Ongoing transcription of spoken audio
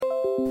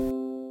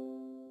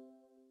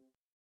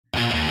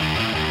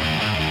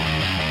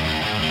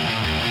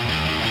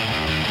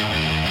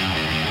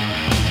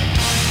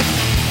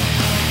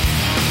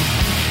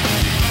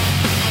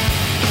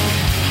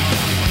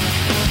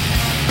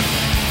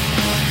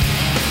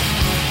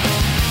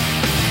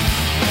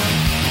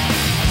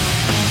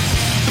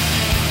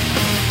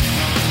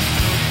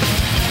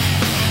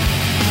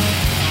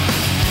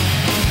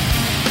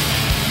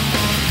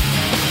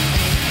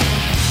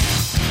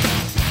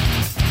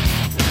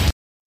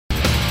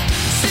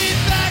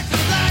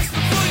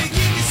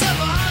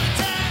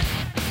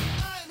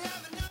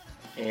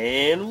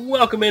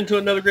Welcome into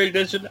another great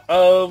edition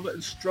of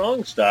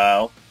Strong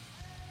Style.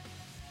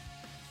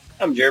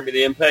 I'm Jeremy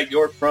the Impact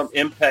York from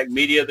Impact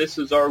Media. This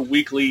is our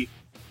weekly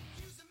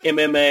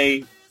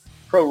MMA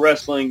pro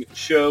wrestling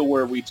show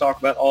where we talk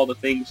about all the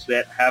things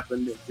that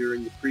happened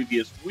during the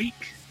previous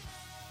week.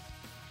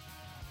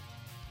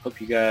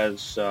 Hope you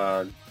guys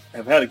have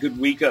had a good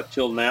week up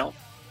till now.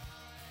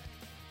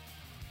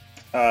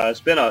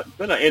 It's been an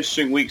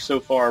interesting week so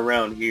far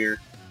around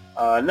here.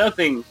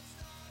 Nothing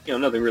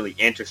really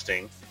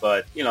interesting,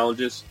 but,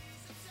 just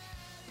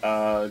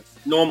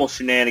normal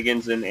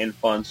shenanigans and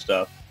fun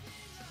stuff.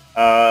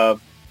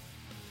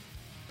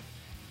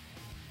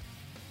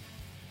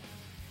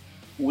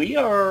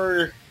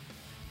 We're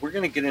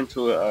going to get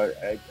into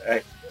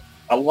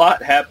a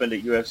lot happened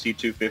at UFC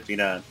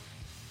 259.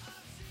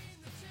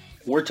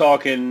 We're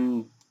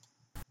talking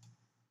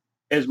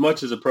as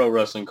much as a pro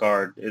wrestling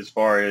card as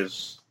far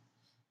as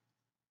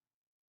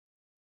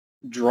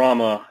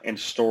drama and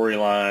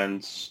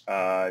storylines,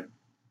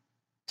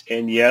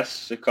 and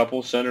yes, a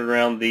couple centered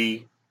around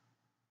the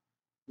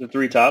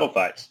three title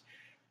fights.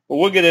 But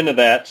we'll get into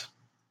that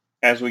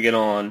as we get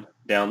on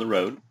down the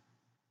road.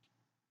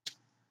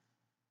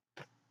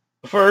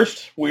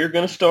 First, we're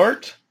going to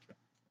start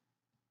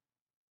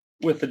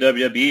with the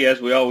WWE,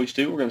 as we always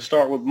do. We're going to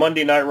start with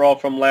Monday Night Raw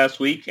from last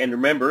week. And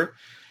remember,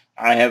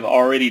 I have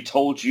already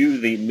told you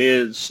the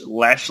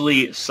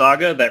Miz-Lashley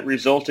saga that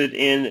resulted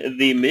in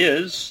the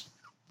Miz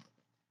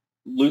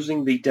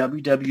losing the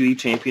WWE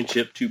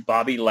Championship to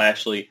Bobby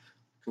Lashley.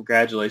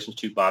 Congratulations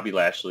to Bobby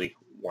Lashley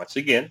once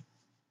again.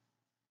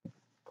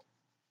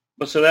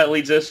 But so that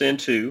leads us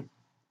into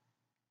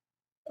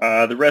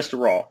the rest of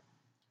Raw.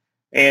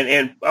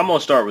 And I'm going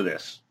to start with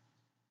this.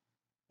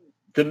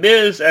 The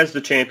Miz as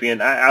the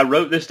champion, I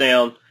wrote this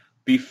down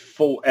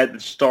before at the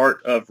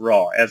start of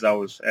Raw as I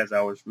was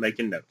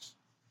making notes.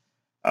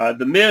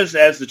 The Miz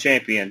as the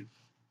champion,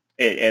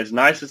 as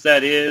nice as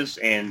that is,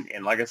 and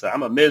like I said,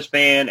 I'm a Miz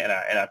fan, and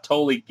I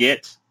totally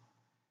get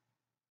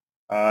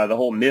the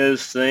whole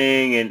Miz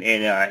thing,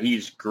 and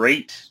he's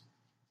great.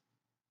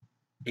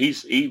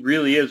 He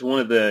really is one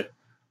of the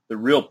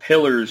real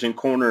pillars and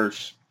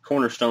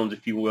cornerstones,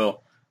 if you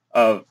will,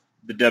 of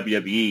the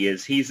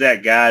WWE. He's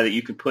that guy that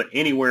you can put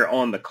anywhere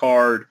on the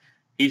card.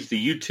 He's the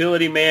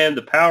utility man,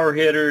 the power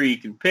hitter. He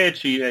can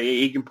pitch.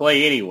 He can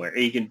play anywhere.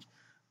 He can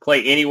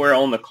play anywhere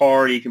on the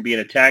card. He can be in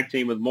a tag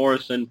team with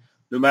Morrison.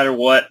 No matter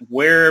what,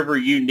 wherever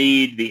you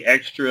need the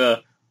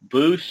extra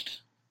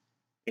boost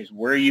is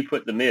where you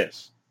put the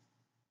Miz.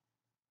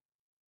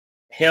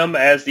 Him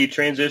as the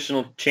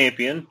transitional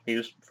champion, he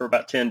was for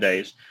about 10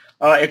 days.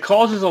 It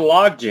causes a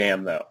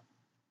logjam, though,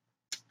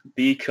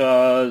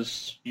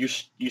 because you're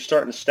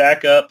starting to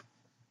stack up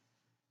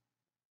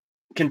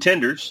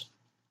contenders.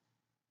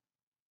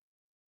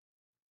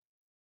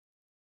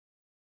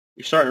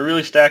 You're starting to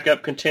really stack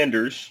up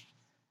contenders,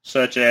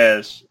 such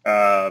as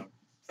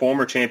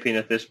former champion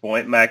at this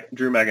point,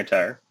 Drew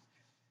McIntyre.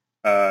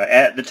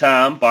 At the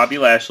time, Bobby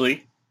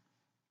Lashley,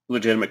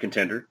 legitimate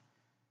contender.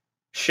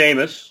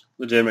 Sheamus,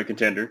 legitimate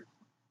contender.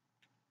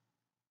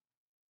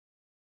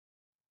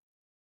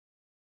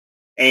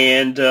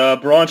 And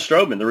Braun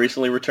Strowman, the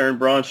recently returned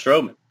Braun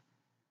Strowman.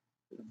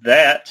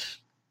 That's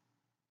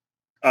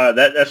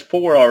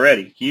 4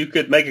 already. You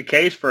could make a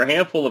case for a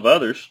handful of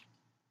others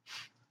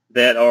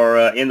that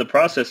are in the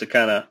process of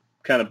kind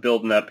of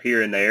building up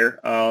here and there.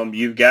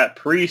 You've got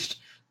Priest,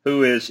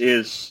 who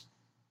is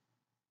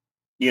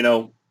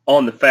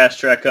on the fast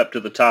track up to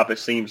the top, it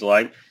seems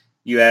like.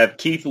 You have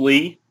Keith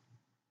Lee,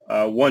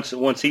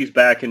 once he's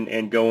back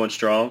and going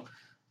strong.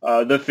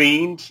 The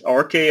Fiend,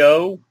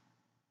 RKO,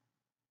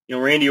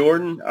 Randy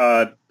Orton.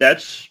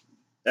 That's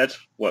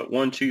what,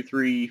 1, 2,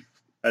 3.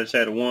 I just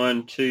had a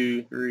 1,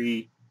 2,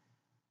 3.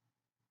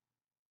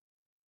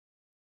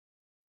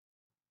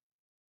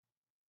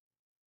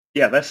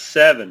 Yeah, that's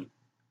 7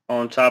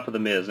 on top of the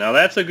Miz. Now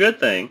that's a good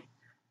thing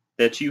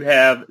that you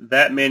have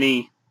that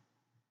many.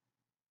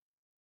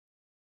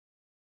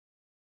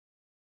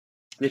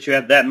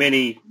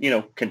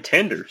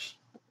 Contenders.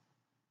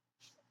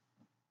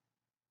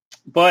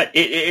 But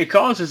it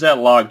causes that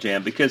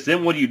logjam, because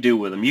then what do you do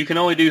with them? You can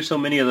only do so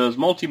many of those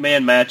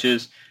multi-man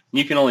matches, and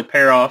you can only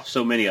pair off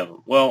so many of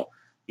them. Well,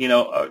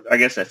 I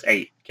guess that's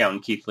 8,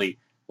 counting Keith Lee.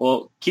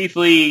 Well, Keith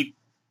Lee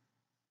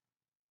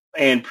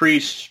and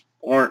Priest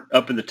aren't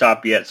up in the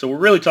top yet, so we're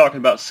really talking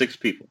about 6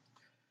 people.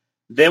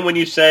 Then when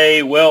you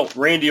say, well,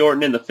 Randy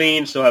Orton and The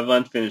Fiend still have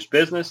unfinished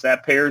business,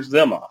 that pairs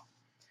them off.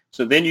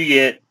 So then you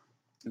get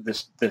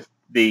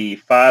the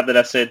five that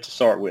I said to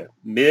start with: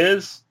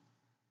 Miz,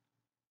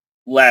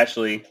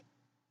 Lashley,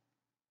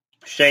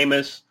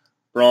 Sheamus,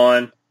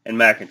 Braun, and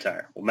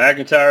McIntyre. Well,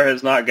 McIntyre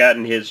has not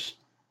gotten his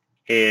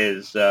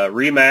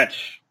rematch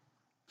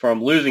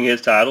from losing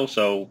his title,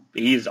 so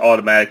he's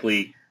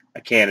automatically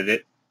a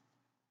candidate.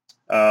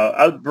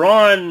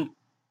 Braun,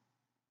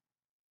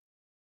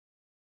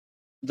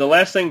 the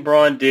last thing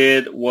Braun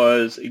did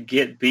was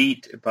get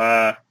beat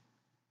by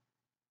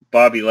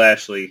Bobby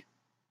Lashley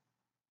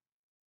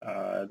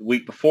the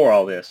week before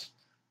all this.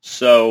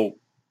 So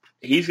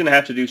he's going to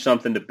have to do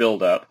something to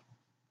build up.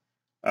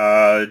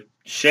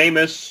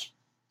 Sheamus,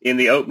 in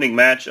the opening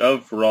match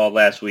of Raw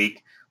last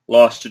week,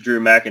 lost to Drew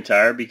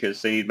McIntyre because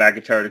they need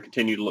McIntyre to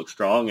continue to look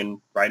strong. And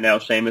right now,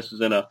 Sheamus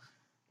is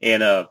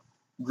in a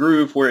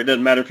groove where it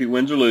doesn't matter if he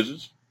wins or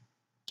loses.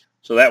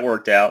 So that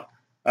worked out.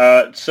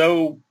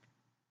 So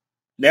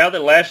now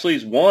that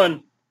Lashley's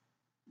won,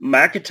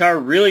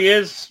 McIntyre really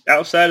is,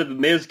 outside of the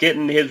Miz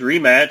getting his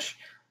rematch,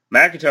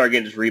 McIntyre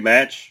getting his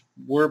rematch,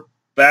 we're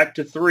back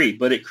to 3.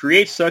 But it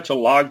creates such a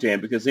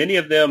logjam because any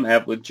of them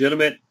have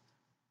legitimate.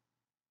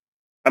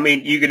 I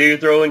mean, you could even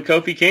throw in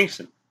Kofi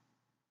Kingston.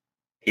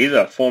 He's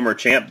a former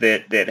champ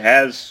that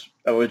has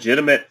a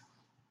legitimate.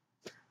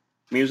 I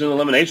mean, he was in the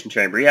Elimination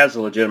Chamber. He has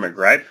a legitimate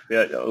gripe,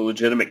 a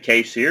legitimate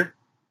case here.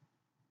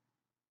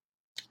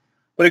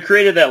 But it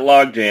created that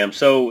logjam.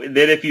 So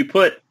that if you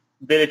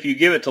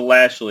give it to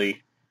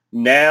Lashley,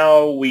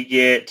 now we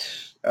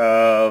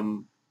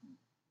can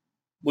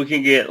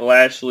get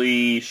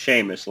Lashley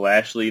Sheamus,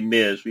 Lashley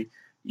Miz.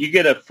 You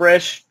get a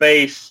fresh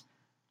face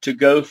to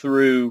go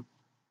through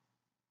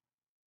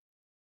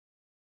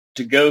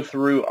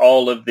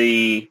all of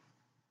the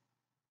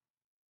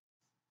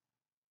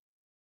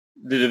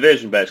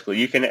division, basically.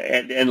 You can,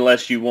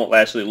 unless you want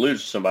Lashley to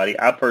lose to somebody.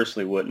 I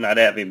personally wouldn't. I'd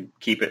have him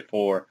keep it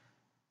for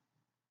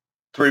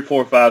 3,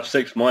 4, 5,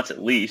 6 months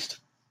at least.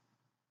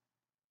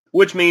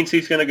 Which means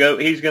he's going to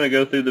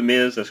go through the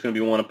Miz. That's going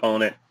to be one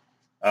opponent.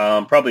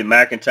 Probably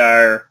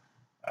McIntyre.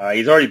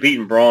 He's already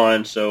beaten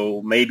Braun,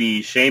 so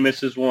maybe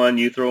Sheamus is one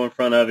you throw in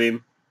front of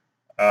him.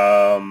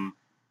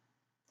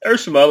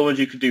 There's some other ones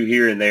you could do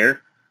here and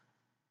there.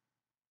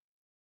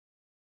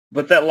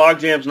 But that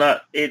logjam's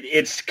not,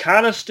 it's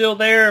kind of still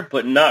there,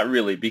 but not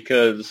really,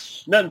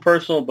 because nothing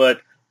personal,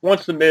 but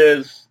once the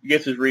Miz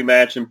gets his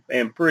rematch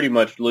and pretty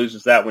much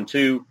loses that one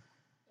too,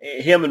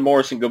 him and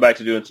Morrison go back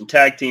to doing some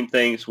tag team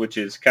things, which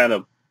is kind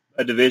of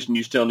a division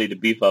you still need to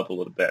beef up a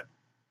little bit.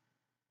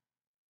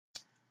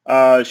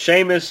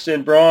 Sheamus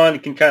and Braun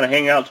can kind of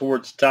hang out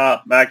towards the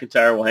top.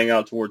 McIntyre will hang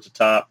out towards the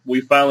top.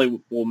 We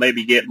finally will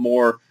maybe get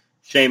more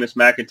Sheamus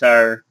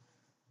McIntyre.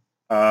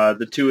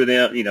 The two of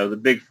them, the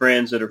big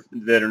friends that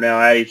are now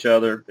at each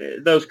other,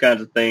 those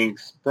kinds of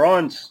things.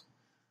 Braun's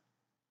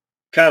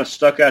kind of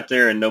stuck out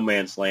there in no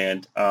man's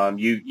land.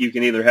 You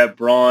can either have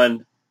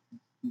Braun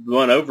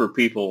run over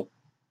people,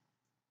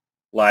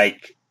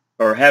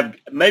 or have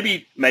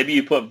maybe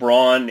you put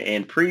Braun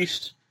and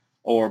Priest,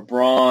 or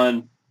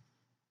Braun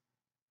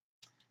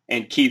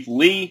and Keith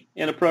Lee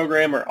in a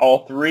program, or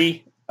all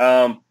three.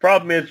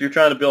 Problem is you're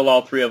trying to build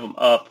all three of them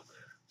up,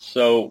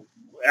 so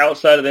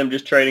outside of them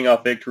just trading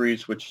off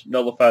victories, which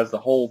nullifies the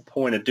whole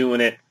point of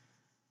doing it.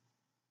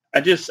 I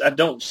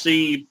don't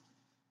see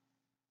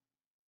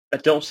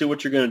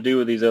what you're going to do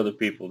with these other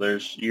people.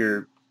 There's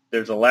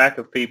a lack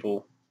of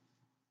people.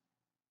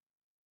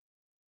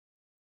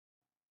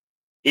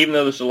 Even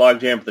though there's a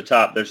logjam at the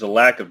top, there's a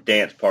lack of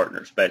dance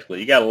partners. Basically,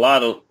 you got a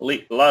lot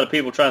of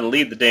people trying to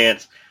lead the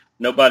dance,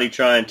 nobody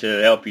trying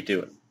to help you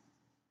do it.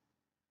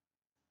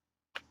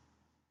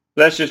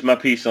 That's just my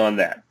piece on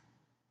that.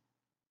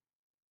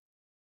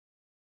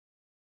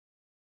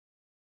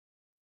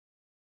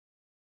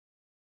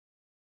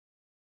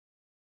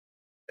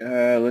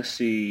 Let's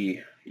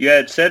see. You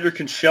had Cedric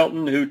and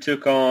Shelton, who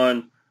took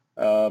on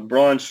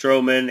Braun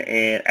Strowman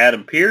and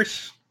Adam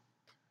Pearce.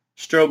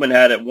 Strowman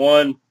had it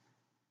won.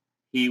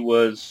 He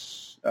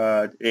was.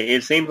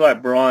 It seems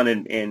like Braun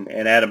and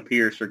Adam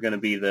Pearce are going to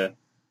be the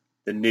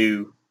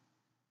new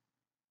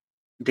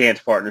dance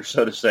partners,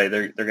 so to say.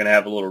 They're going to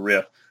have a little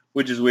riff,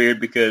 which is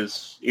weird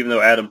because even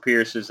though Adam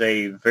Pearce is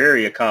a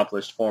very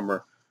accomplished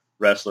former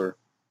wrestler,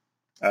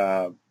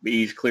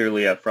 he's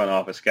clearly a front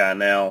office guy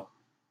now.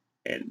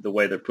 And the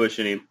way they're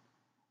pushing him.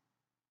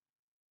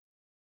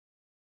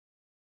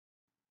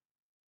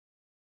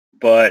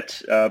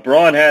 But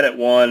Braun had it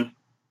won.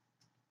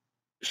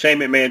 Shane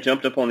McMahon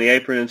jumped up on the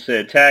apron and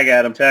said, tag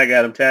Adam, tag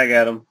Adam, tag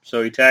Adam.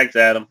 So he tags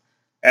Adam.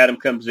 Adam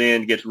comes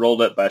in, gets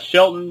rolled up by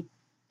Shelton,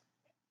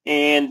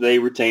 and they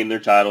retain their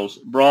titles.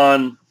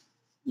 Braun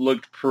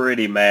looked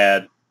pretty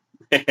mad,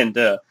 and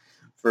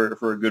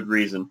for a good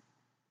reason.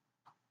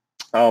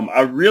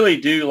 I really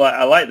do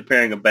I like the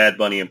pairing of Bad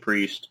Bunny and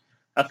Priest.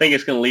 I think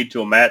it's going to lead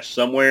to a match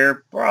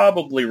somewhere.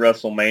 Probably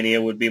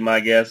WrestleMania would be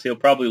my guess. He'll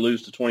probably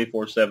lose the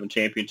 24/7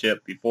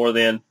 championship before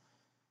then.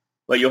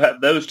 But you'll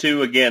have those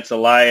two against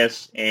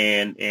Elias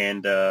and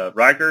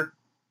Riker.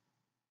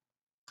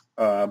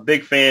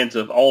 Big fans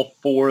of all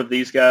four of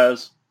these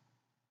guys.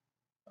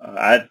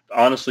 I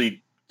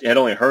honestly had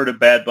only heard of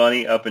Bad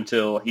Bunny up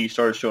until he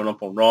started showing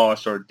up on Raw. I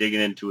started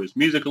digging into his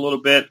music a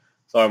little bit.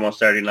 Saw him on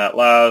Saturday Night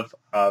Live.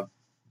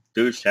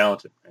 Dude's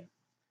talented, man.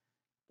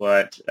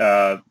 But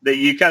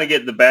you kind of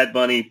get the Bad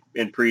Bunny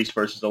and Priest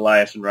versus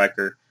Elias and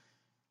Riker.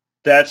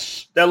 That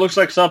looks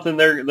like something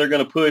they're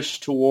going to push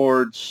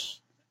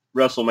towards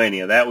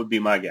WrestleMania. That would be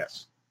my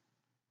guess.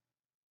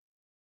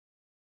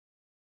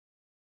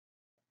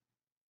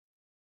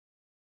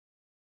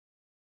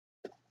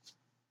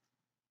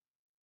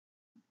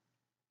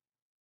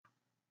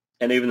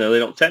 And even though they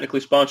don't technically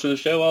sponsor the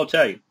show, I'll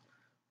tell you.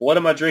 What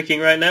am I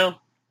drinking right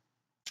now?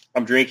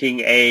 I'm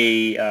drinking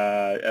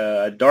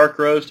a dark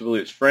roast. I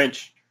believe it's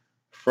French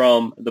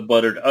from the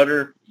Buttered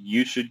Udder.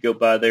 You should go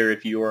by there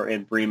if you are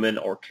in Bremen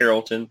or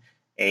Carrollton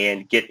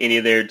and get any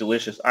of their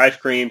delicious ice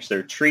creams,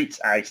 their treats.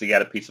 I actually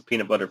got a piece of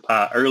peanut butter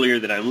pie earlier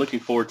that I'm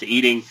looking forward to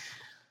eating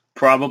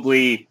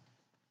probably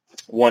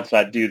once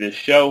I do this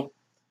show.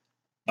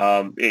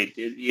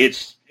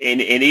 It's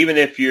even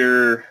if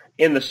you're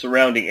in the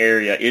surrounding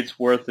area, it's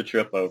worth the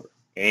trip over.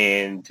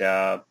 And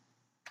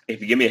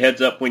if you give me a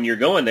heads up when you're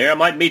going there, I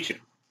might meet you.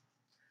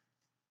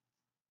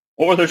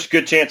 Or there's a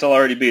good chance I'll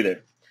already be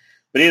there.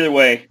 But either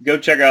way, go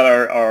check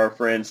out our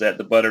friends at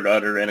the Buttered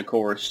Udder and, of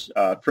course,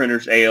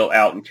 Printer's Ale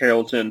out in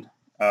Carrollton.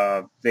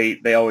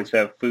 They always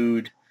have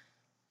food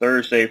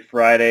Thursday,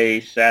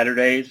 Friday,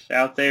 Saturdays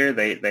out there.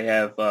 They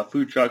have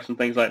food trucks and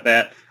things like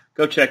that.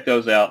 Go check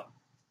those out.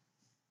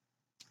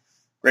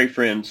 Great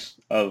friends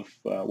of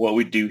what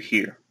we do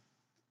here.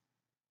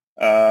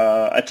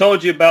 I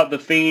told you about The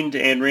Fiend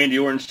and Randy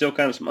Orton, still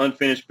kind of some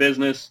unfinished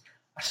business.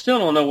 I still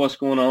don't know what's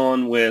going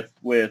on with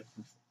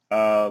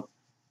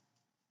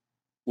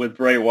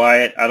Bray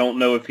Wyatt. I don't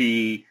know if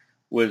he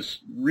was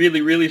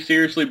really, really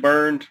seriously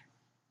burned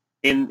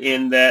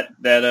in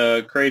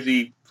that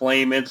crazy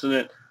flame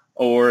incident,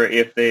 or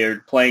if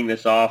they're playing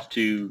this off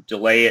to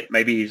delay it.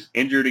 Maybe he's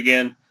injured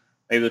again.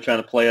 Maybe they're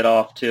trying to play it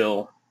off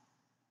till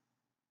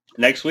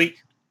next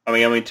week. I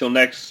mean, till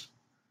next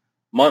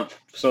month,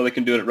 so they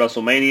can do it at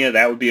WrestleMania.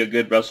 That would be a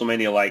good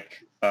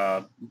WrestleMania-like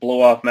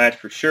blow-off match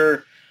for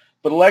sure.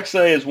 But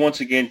Alexa is once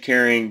again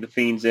carrying the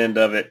Fiend's end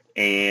of it,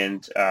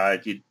 and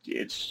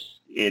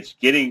it's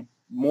getting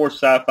more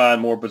sci-fi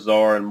and more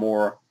bizarre and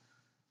more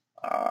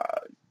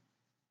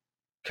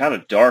kind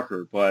of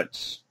darker,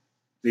 but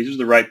these are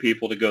the right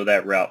people to go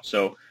that route.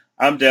 So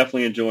I'm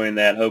definitely enjoying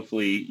that.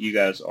 Hopefully you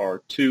guys are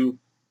too.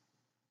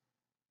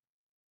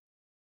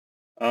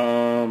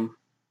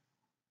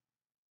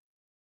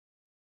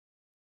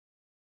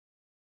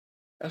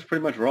 That's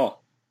pretty much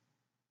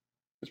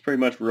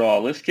Raw.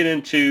 Let's get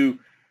into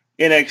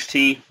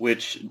NXT,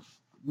 which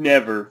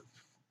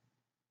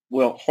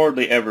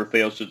hardly ever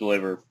fails to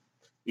deliver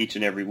each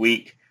and every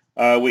week.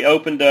 We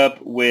opened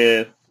up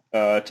with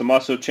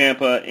Tommaso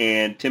Ciampa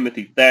and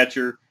Timothy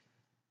Thatcher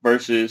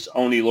versus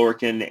Oney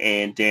Lorcan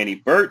and Danny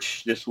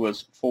Burch. This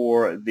was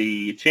for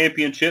the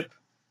championship.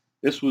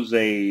 This was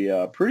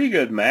a pretty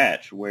good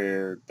match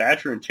where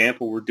Thatcher and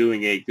Ciampa were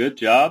doing a good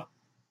job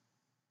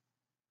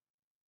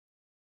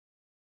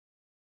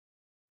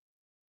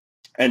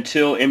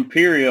until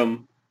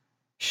Imperium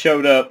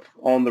showed up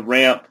on the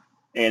ramp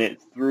and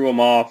it threw them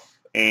off,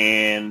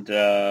 and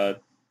Lorcan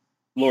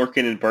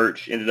and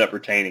Burch ended up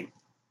retaining.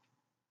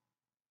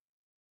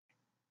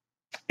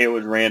 It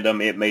was random.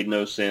 It made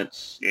no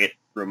sense. It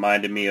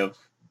reminded me of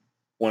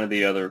one of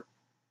the other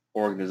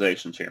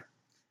organizations here.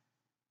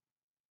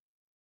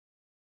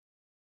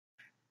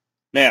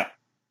 Now,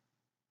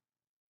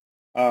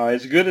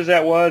 as good as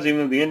that was,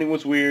 even though the ending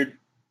was weird,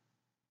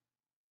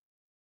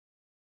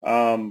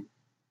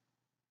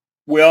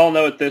 we all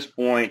know at this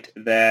point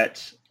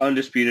that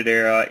Undisputed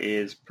Era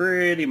is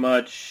pretty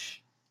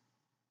much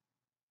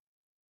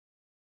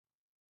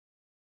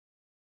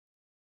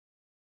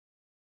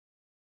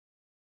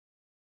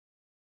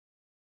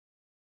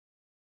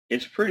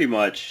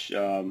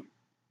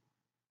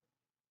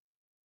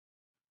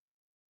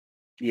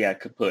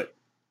kaput.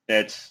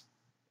 That's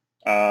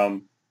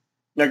now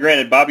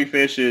granted, Bobby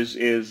Fish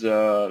is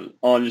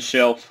on the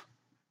shelf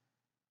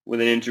with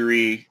an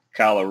injury.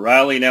 Kyle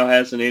O'Reilly now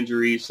has an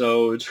injury,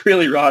 so it's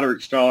really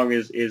Roderick Strong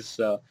is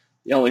the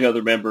only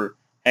other member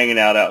hanging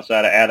out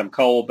outside of Adam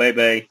Cole,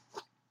 Bebe.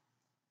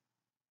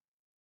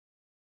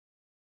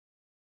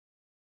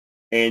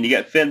 And you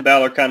got Finn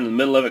Balor kind of in the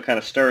middle of it, kind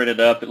of stirring it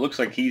up. It looks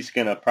like he's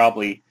going to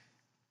probably,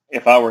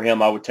 if I were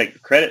him, I would take the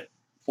credit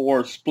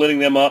for splitting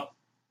them up.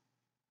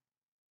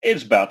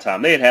 It's about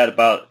time. They had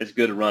about as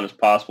good a run as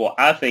possible.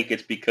 I think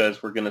it's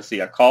because we're going to see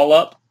a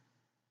call-up.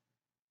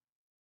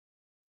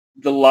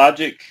 The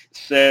logic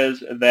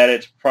says that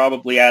it's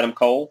probably Adam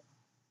Cole.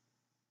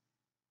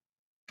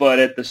 But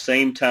at the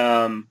same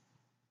time,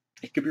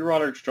 it could be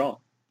Roderick Strong.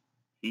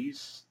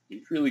 He's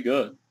really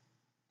good.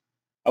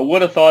 I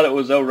would have thought it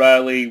was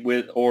O'Reilly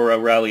or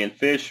O'Reilly and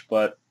Fish,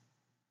 but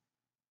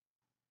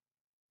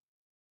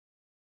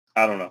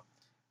I don't know.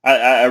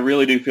 I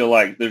really do feel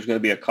like there's going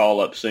to be a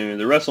call-up soon.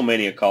 The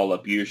WrestleMania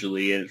call-up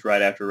usually is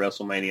right after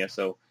WrestleMania,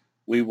 so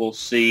we will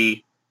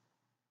see.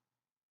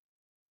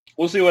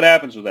 We'll see what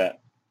happens with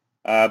that.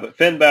 But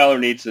Finn Balor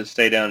needs to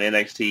stay down in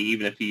NXT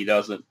even if he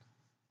doesn't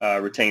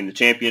retain the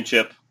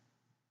championship.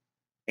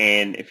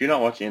 And if you're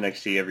not watching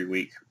NXT every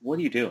week, what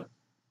are you doing?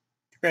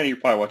 Granted, you're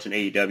probably watching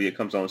AEW. It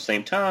comes on at the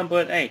same time,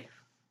 but hey,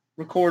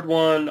 record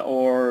one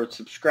or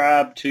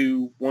subscribe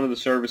to one of the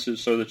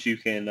services so that you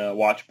can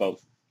watch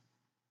both.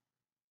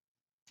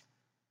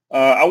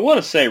 I want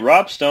to say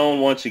Rob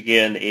Stone once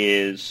again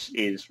is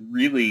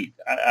really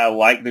I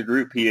like the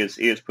group he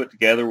is put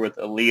together with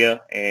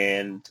Aaliyah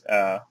and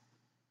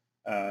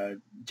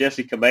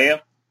Jessie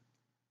Kamea.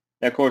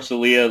 Now, of course,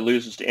 Aaliyah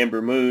loses to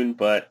Ember Moon,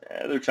 but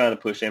they're trying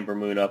to push Ember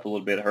Moon up a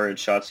little bit. Her and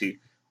Shotzi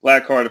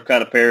Blackheart have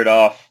kind of paired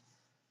off.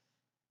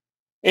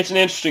 It's an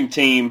interesting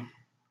team.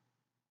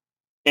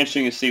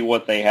 Interesting to see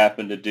what they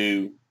happen to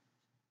do.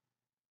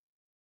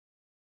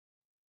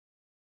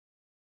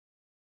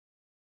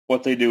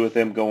 What they do with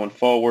them going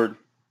forward.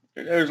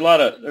 There's a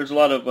lot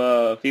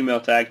of female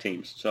tag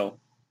teams, so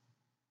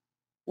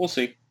we'll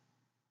see.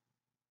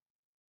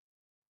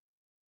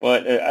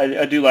 But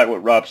I do like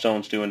what Rob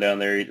Stone's doing down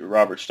there.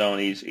 Robert Stone,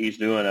 he's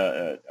doing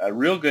a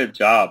real good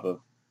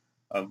job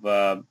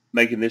of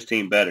making this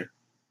team better.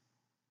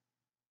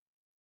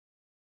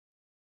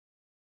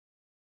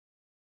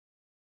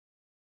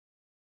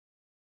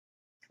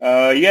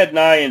 You had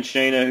Nia and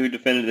Shayna who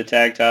defended the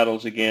tag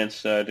titles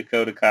against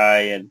Dakota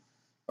Kai and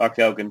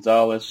Raquel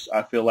Gonzalez.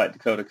 I feel like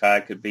Dakota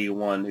Kai could be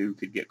one who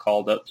could get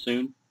called up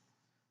soon.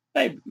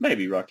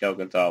 Maybe Raquel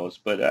Gonzalez,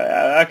 but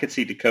I could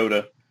see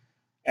Dakota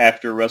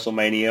after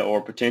WrestleMania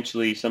or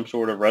potentially some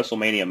sort of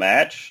WrestleMania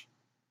match.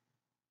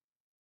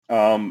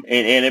 And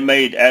it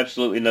made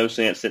absolutely no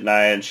sense that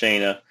Nia and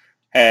Shayna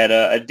had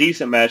a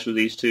decent match with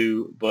these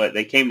two, but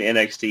they came to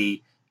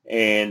NXT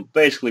and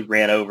basically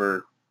ran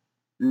over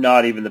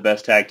not even the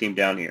best tag team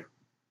down here.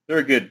 They're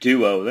a good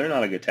duo. They're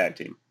not a good tag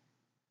team.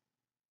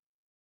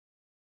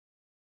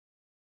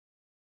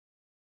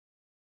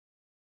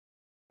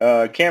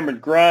 Cameron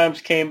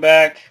Grimes came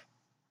back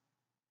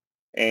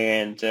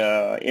and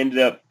ended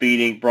up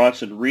beating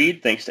Bronson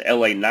Reed thanks to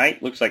LA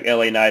Knight. Looks like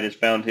LA Knight has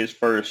found his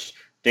first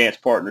dance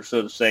partner,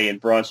 so to say, in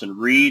Bronson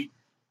Reed.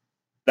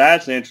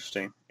 That's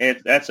interesting.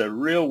 That's a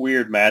real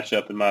weird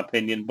matchup in my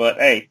opinion, but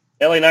hey,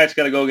 LA Knight's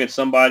got to go against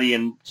somebody,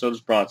 and so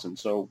does Bronson,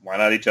 so why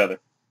not each other?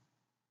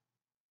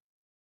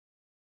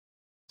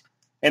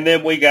 And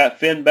then we got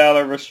Finn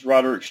Balor versus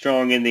Roderick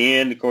Strong in the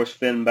end. Of course,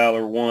 Finn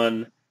Balor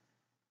won,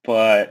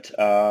 but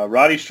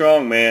Roddy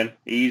Strong, man,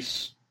 he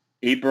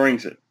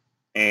brings it,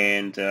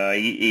 and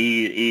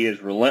he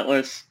is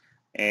relentless,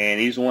 and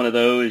he's one of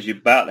those you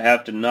about to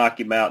have to knock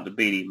him out to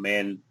beat him,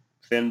 man.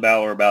 Finn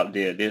Balor about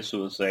did. This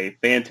was a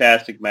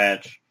fantastic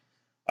match.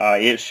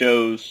 It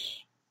shows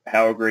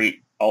how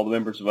great all the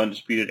members of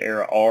Undisputed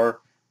Era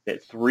are.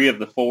 That 3 of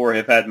the 4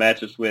 have had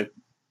matches with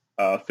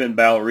Finn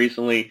Balor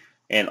recently,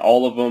 and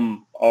all of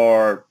them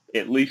are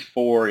at least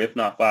 4, if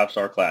not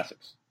 5-star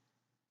classics.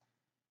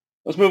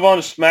 Let's move on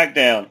to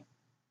SmackDown.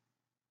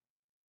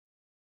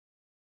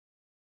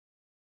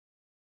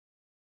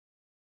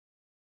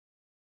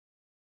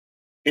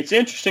 It's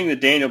interesting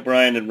that Daniel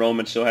Bryan and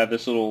Roman still have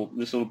this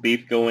little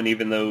beef going,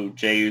 even though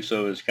Jey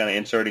Uso is kind of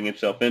inserting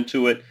himself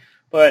into it.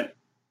 But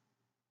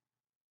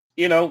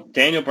you know,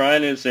 Daniel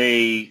Bryan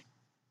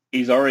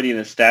he's already an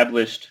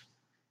established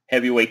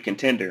heavyweight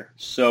contender,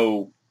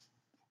 so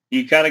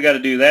you kind of got to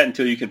do that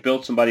until you can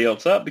build somebody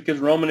else up because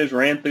Roman has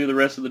ran through the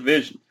rest of the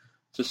division.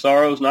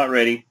 Cesaro's not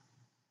ready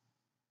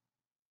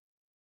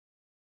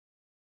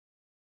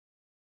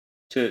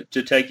to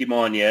take him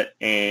on yet,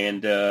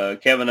 and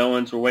Kevin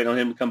Owens, we're waiting on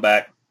him to come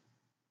back.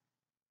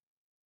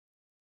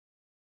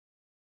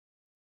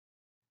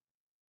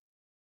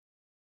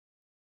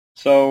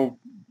 So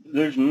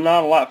there's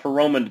not a lot for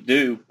Roman to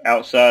do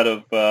outside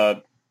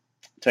of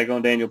take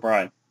on Daniel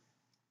Bryan.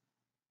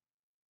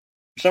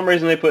 For some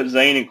reason, they put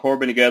Zayn and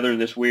Corbin together in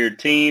this weird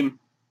team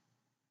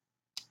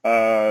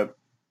uh,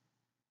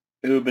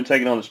 who have been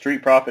taking on the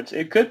Street Profits.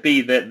 It could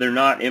be that they're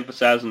not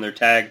emphasizing their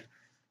tag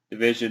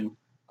division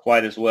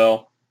quite as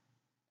well.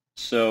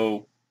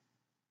 So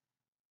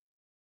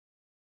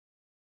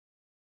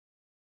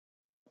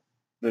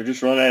they're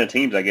just running out of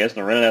teams, I guess, and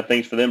they're running out of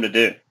things for them to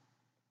do.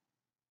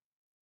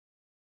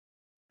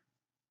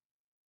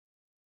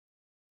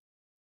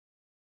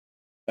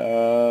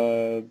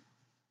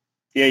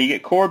 Yeah, you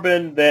get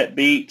Corbin that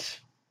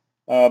beat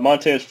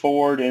Montez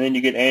Ford, and then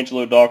you get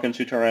Angelo Dawkins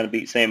who turn around and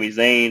beat Sami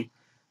Zayn.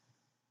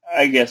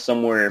 I guess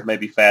somewhere,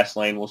 maybe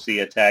Fastlane, we'll see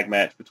a tag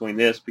match between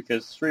this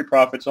because Street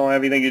Profits don't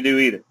have anything to do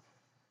either.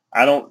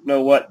 I don't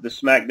know what the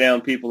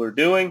SmackDown people are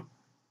doing,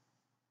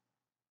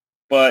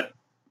 but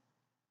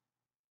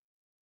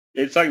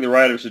it's like the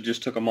writers have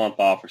just took a month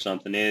off or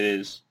something.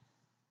 It's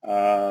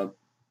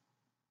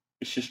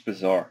just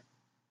bizarre.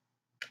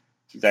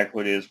 It's exactly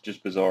what it is,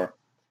 just bizarre.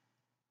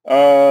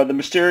 The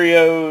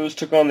Mysterios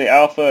took on the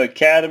Alpha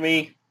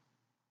Academy,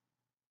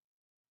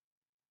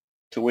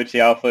 to which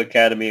the Alpha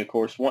Academy, of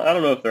course, won. I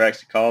don't know if they're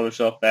actually calling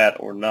themselves that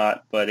or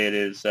not, but it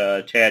is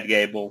Chad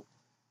Gable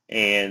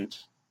and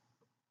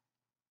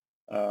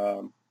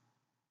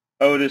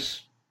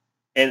Otis.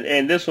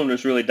 And this one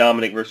was really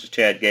Dominic versus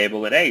Chad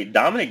Gable. And, hey,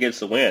 Dominic gets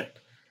the win.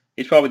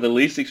 He's probably the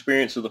least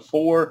experienced of the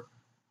four,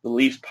 the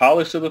least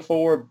polished of the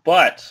four,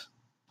 but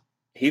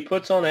he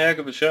puts on a heck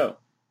of a show.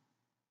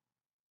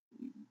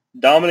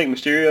 Dominic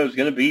Mysterio is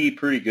going to be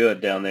pretty good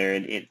down there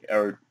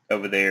or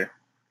over there.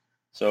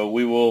 So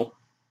we will.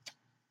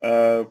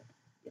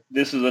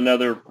 This is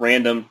another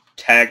random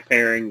tag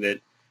pairing that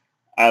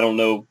I don't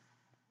know.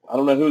 I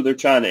don't know who they're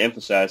trying to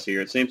emphasize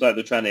here. It seems like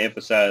they're trying to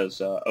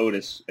emphasize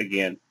Otis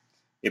again.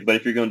 But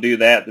if you're going to do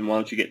that, then why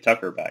don't you get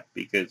Tucker back?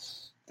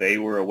 Because they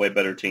were a way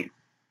better team.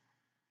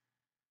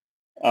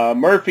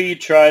 Murphy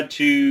tried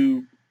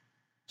to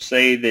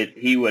say that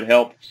he would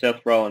help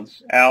Seth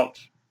Rollins out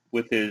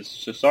with his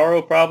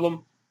Cesaro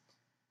problem,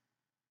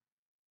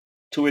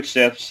 to which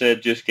Seth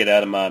said, "Just get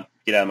out of my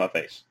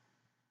face."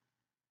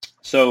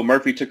 So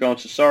Murphy took on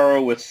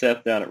Cesaro with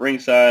Seth down at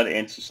ringside,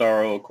 and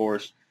Cesaro, of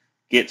course,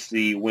 gets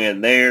the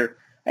win there.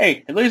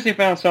 Hey, at least they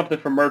found something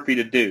for Murphy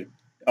to do.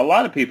 A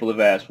lot of people have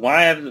asked,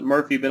 why hasn't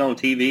Murphy been on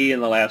TV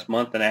in the last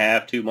month and a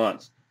half, 2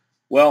 months?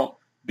 Well,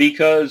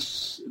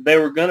 because they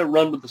were going to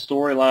run with the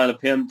storyline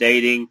of him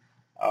dating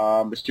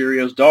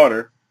Mysterio's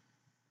daughter,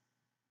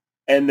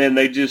 and then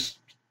they just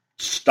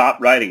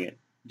stopped writing it.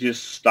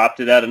 Just stopped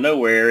it out of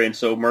nowhere, and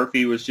so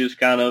Murphy was just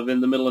kind of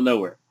in the middle of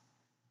nowhere.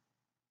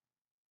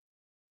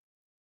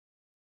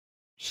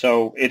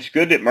 So it's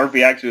good that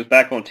Murphy actually was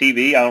back on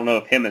TV. I don't know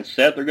if him and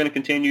Seth are going to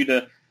continue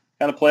to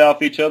kind of play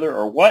off each other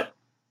or what.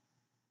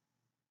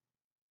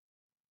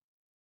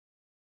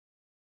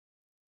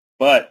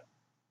 But,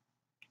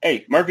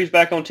 hey, Murphy's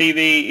back on TV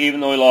even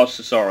though he lost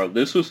to Cesaro.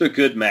 This was a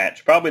good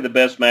match. Probably the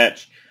best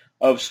match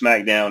of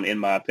SmackDown, in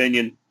my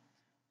opinion.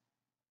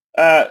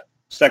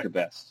 Second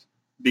best.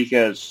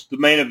 Because the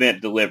main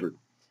event delivered.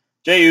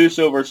 Jey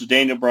Uso versus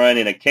Daniel Bryan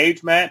in a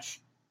cage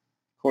match.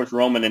 Of course,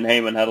 Roman and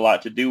Heyman had a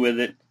lot to do with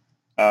it.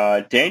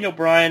 Daniel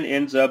Bryan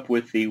ends up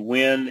with the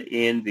win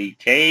in the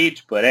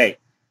cage. But, hey,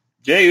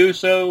 Jey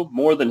Uso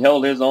more than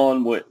held his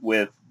own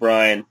with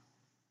Bryan.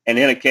 And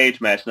in a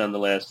cage match,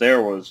 nonetheless,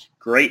 there was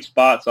great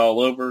spots all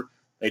over.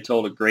 They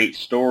told a great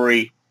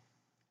story.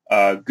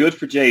 Good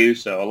for Jey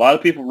Uso. A lot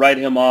of people write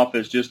him off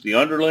as just the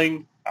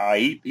underling.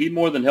 He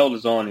more than held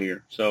his own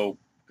here, so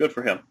good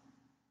for him.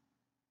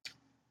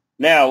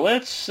 Now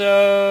let's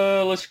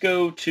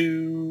go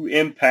to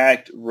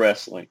Impact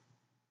Wrestling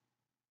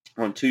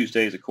on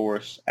Tuesdays, of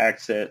course.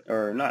 Access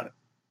or not?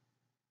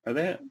 Are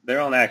they?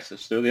 They're on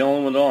Access. They're the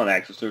only ones on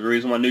Access. There's a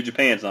reason why New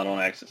Japan's not on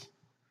Access.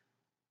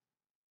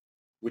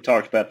 We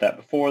talked about that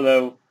before,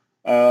 though.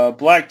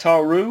 Black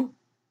Tauru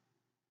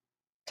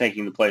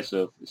taking the place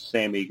of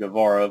Sammy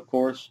Guevara, of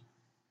course.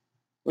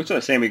 Looks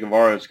like Sammy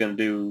Guevara is going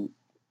to do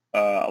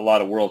a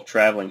lot of world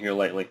traveling here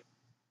lately,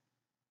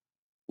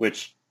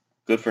 which,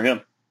 good for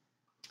him.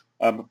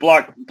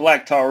 Black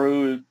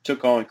Tauru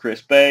took on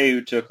Chris Bay,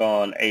 who took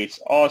on Ace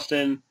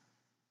Austin.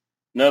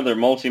 Another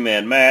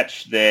multi-man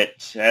match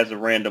that has a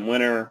random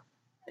winner.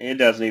 It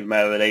doesn't even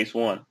matter that Ace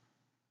won.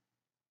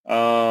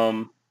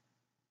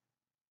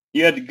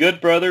 You had the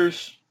Good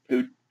Brothers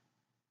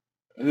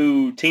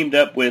who teamed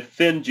up with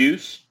Finn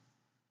Juice.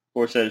 Of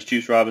course, that is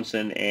Juice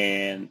Robinson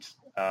and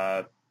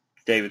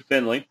David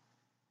Finley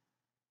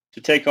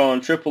to take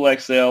on Triple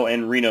XL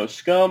and Reno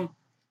Scum.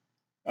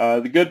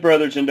 The Good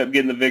Brothers end up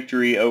getting the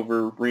victory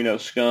over Reno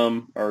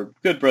Scum, or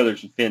Good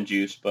Brothers and Finn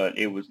Juice, but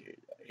it was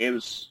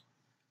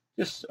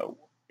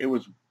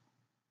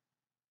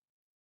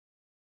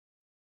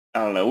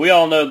I don't know. We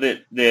all know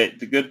that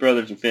the Good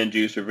Brothers and Finn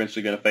Juice are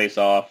eventually going to face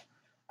off.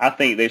 I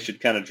think they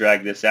should kind of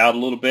drag this out a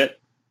little bit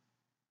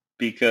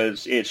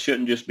because it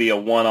shouldn't just be a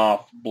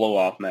one-off,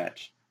 blow-off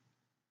match.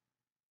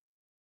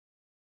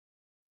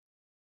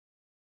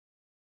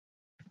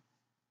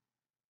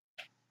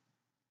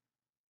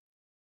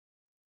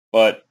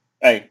 But,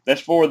 hey, that's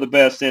four of the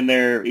best in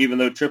there, even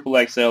though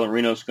Triple XL and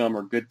Reno Scum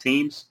are good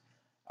teams.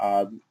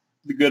 The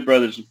Good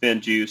Brothers and Finn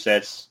Juice,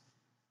 that's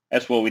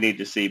what we need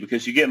to see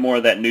because you get more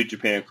of that New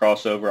Japan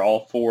crossover.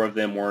 All four of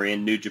them were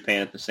in New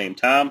Japan at the same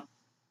time.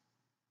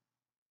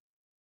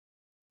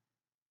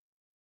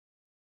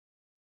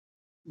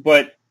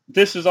 But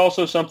this is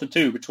also something,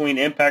 too, between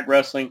Impact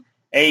Wrestling,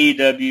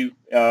 AEW,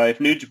 if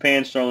New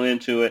Japan's thrown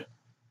into it,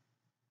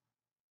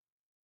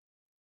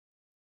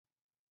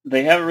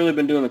 they haven't really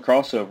been doing the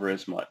crossover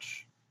as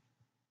much.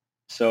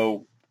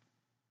 So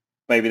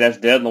maybe that's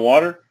dead in the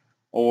water,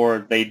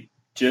 or they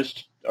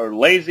just are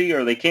lazy,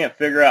 or they can't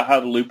figure out how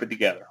to loop it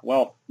together.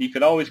 Well, you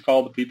could always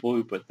call the people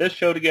who put this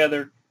show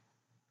together,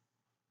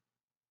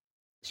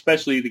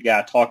 especially the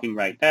guy talking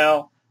right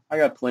now. I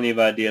got plenty of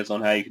ideas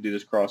on how you can do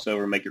this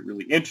crossover and make it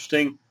really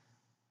interesting.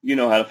 You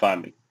know how to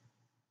find me.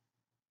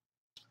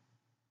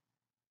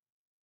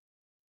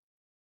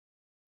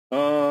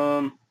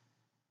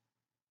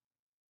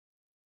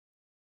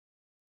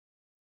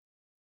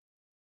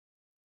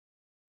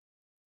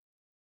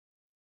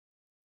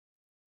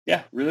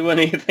 Yeah, really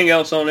wasn't anything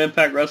else on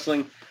Impact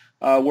Wrestling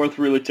worth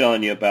really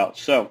telling you about.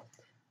 So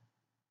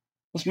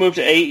let's move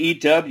to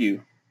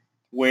AEW,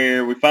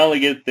 where we finally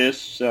get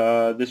this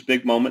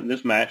big moment in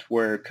this match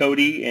where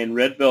Cody and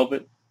Red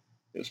Velvet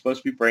It was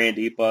supposed to be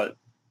Brandy, but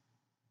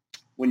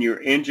when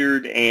you're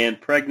injured and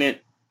pregnant,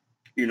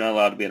 you're not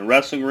allowed to be in a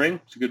wrestling ring.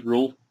 It's a good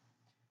rule.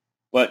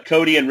 But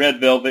Cody and Red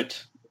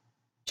Velvet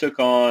took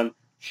on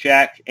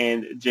Shaq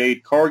and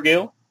Jade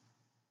Cargill.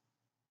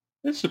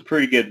 This is a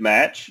pretty good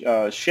match.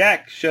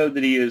 Shaq showed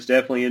that he is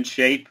definitely in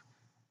shape.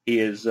 He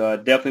has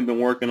definitely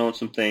been working on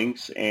some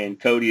things, and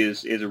Cody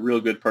is a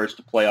real good person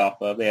to play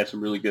off of. They have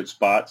some really good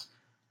spots.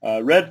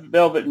 Red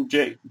Velvet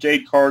and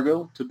Jade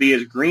Cargill, to be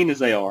as green as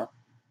they are,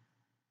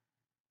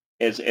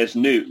 as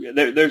new.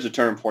 There's a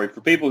term for it.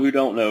 For people who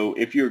don't know,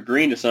 if you're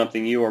green to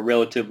something, you are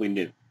relatively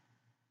new.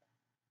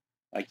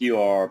 Like, you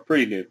are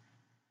pretty new.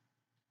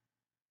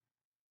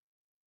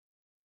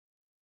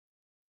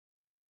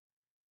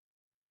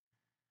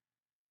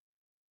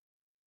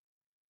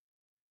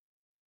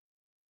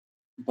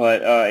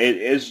 But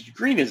as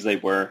green as they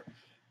were,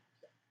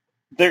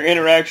 their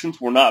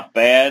interactions were not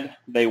bad.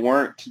 They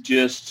weren't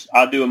just,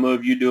 I do a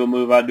move, you do a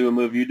move, I do a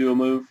move, you do a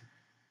move.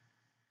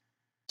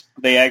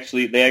 They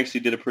actually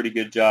did a pretty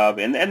good job,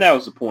 and that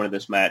was the point of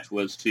this match,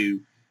 was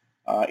to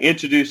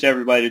introduce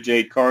everybody to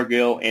Jade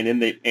Cargill,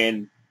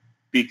 and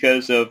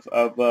because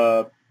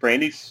of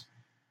Brandy's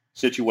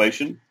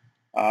situation,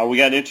 we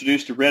got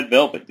introduced to Red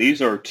Velvet.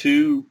 These are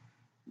two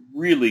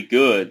really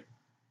good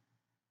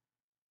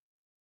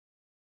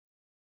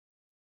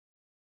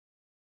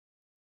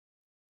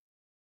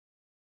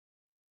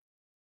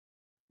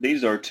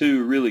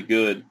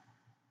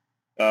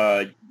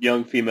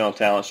young female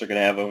talents they're going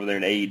to have over there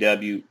in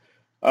AEW.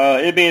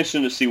 It'd be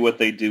interesting to see what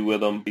they do with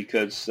them,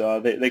 because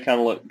they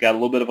kind of got a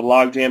little bit of a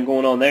logjam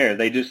going on there.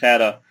 They just had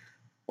a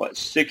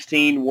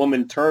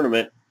 16-woman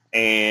tournament,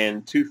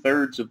 and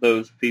 2/3 of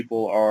those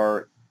people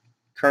are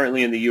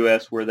currently in the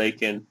U.S. where they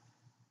can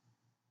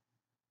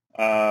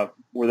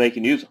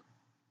use them.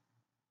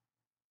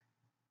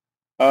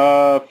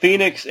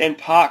 Phoenix and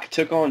Pac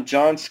took on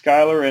John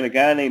Skyler and a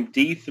guy named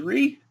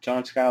D3.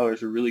 John Skyler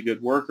is a really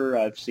good worker.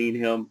 I've seen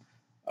him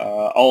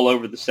all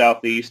over the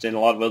Southeast and a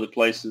lot of other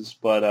places.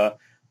 But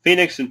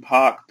Phoenix and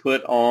Pac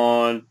put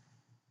on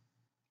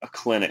a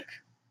clinic.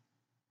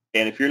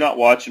 And if you're not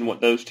watching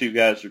what those two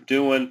guys are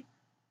doing,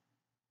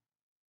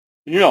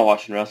 you're not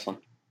watching wrestling.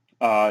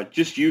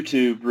 Just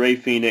YouTube Ray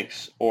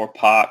Phoenix or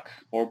Pac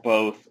or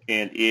both,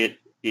 and it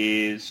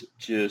is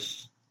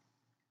just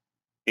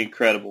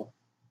incredible.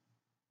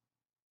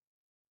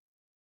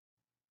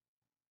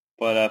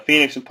 But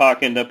Phoenix and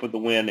Pac end up with the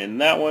win in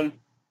that one.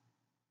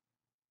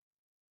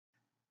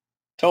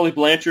 Tully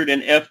Blanchard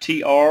and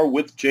FTR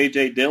with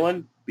J.J.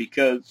 Dillon,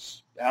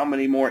 because how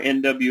many more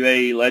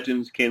NWA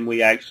legends can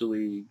we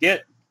actually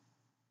get?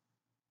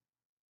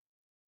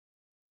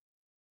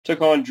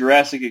 Took on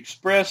Jurassic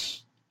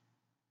Express.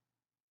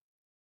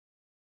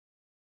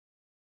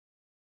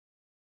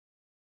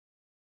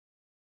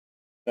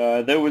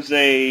 There was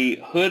a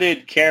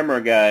hooded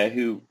camera guy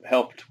who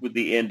helped with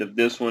the end of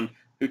this one,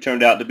 who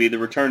turned out to be the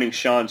returning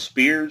Sean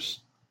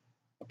Spears.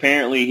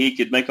 Apparently, he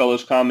could make all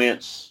those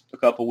comments a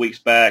couple weeks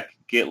back,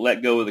 get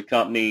let go of the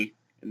company,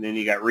 and then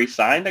he got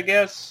re-signed, I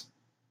guess.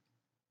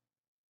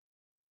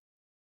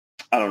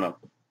 I don't know.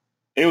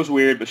 It was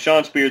weird, but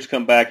Sean Spears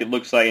come back, it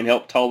looks like, and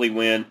helped Tully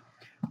win.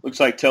 Looks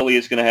like Tully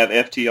is going to have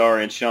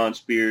FTR and Sean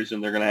Spears,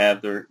 and they're going to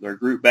have their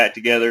group back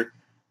together.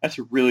 That's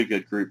a really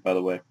good group, by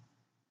the way.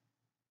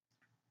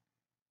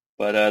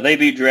 But they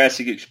beat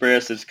Jurassic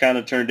Express. It's kind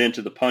of turned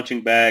into the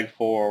punching bag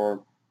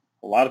for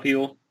a lot of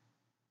people.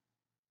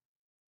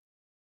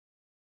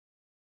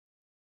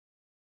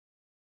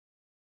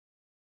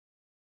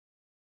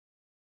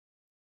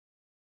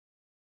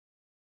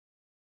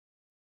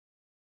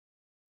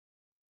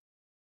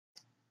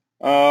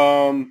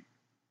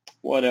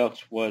 What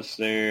else was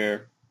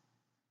there?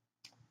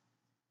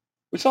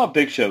 We saw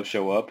Big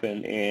show up,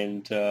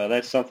 and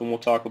that's something we'll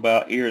talk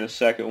about here in a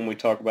second when we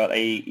talk about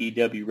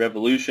AEW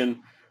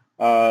Revolution.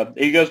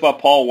 He goes by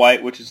Paul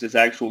White, which is his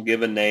actual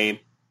given name.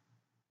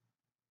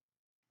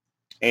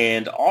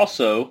 And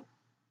also,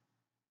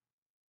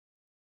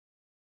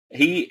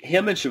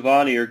 him and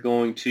Shivani are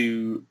going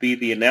to be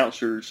the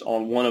announcers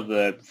on one of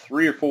the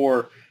 3 or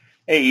 4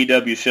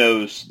 AEW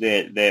shows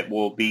that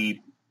will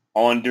be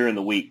on during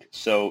the week.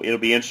 So it'll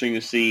be interesting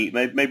to see,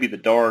 maybe the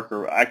Dark,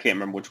 or I can't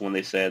remember which one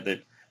they said.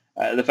 That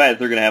the fact that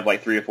they're going to have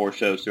like 3 or 4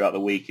 shows throughout the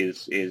week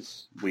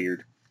is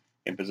weird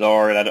and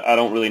bizarre, and I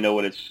don't really know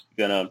what it's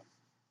gonna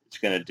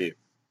do.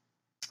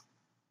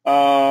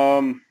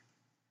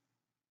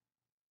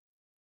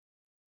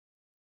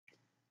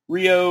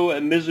 Ryo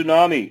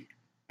Mizunami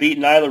beat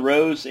Nyla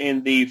Rose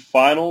in the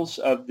finals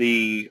of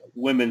the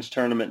women's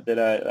tournament that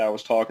I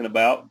was talking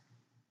about.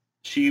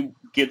 She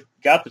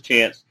got the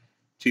chance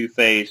to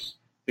face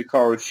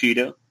Hikaru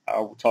Shida.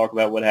 I'll talk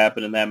about what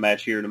happened in that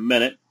match here in a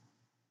minute.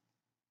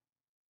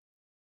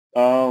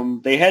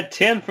 They had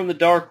 10 from the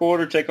Dark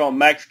Order take on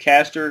Max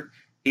Caster.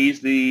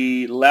 He's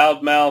the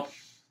loudmouth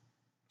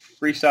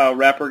freestyle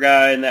rapper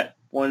guy in that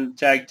one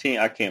tag team.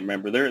 I can't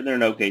remember. They're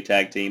an okay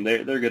tag team.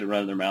 They're good at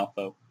running their mouth,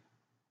 though.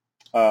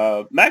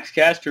 Max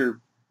Caster,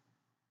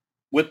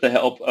 with the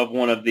help of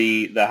one of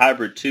the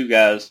Hybrid 2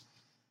 guys,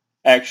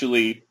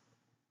 actually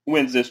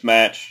wins this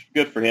match.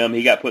 Good for him.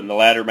 He got put in the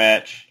ladder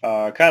match.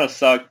 Kind of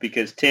sucked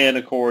because 10,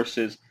 of course,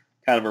 is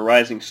kind of a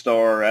rising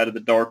star out of the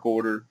Dark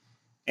Order,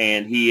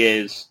 and he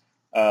is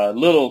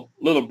little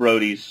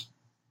Brody's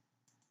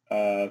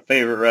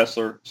favorite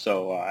wrestler.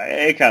 So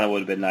it kind of would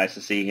have been nice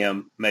to see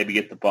him maybe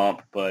get the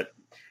bump, but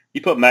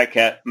you put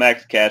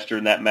Max Caster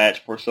in that match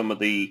for some of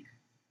the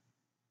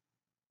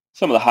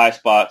high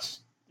spots,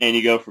 and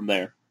you go from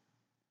there.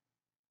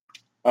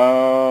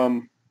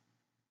 And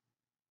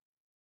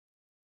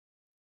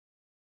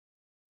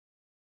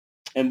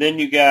then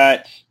you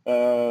got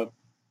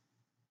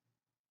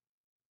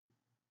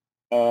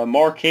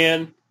Mark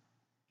Henn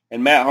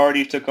and Matt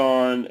Hardy took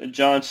on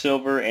John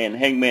Silver and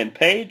Hangman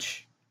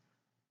Page.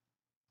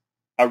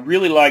 I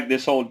really like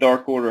this whole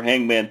Dark Order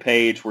Hangman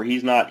Page where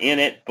he's not in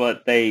it,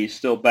 but they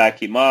still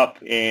back him up.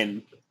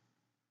 And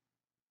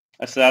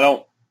I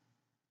said,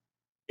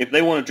 if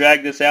they want to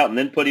drag this out and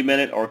then put him in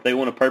it, or if they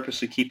want to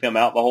purposely keep him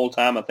out the whole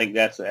time, I think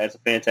that's a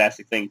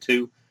fantastic thing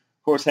too.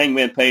 Of course,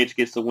 Hangman Page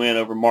gets the win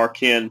over Mark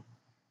Henn.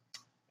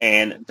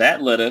 And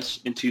that led us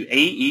into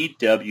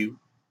AEW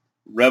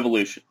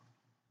Revolution,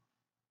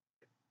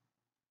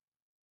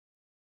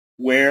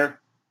 where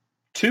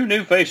two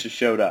new faces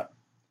showed up.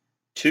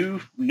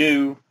 Two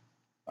new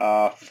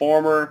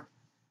former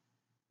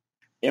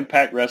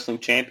Impact Wrestling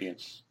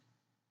champions,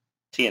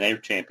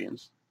 TNA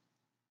champions.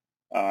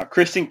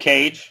 Christian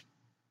Cage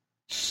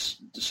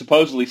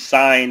supposedly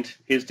signed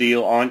his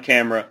deal on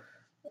camera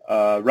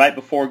right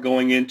before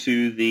going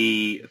into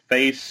the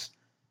Face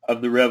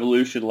of the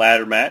Revolution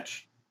ladder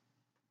match.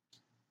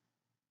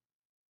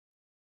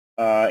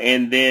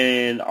 And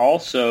then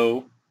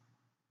also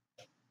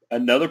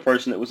another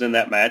person that was in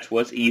that match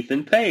was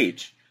Ethan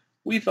Page.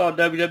 We thought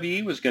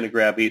WWE was going to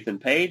grab Ethan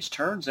Page.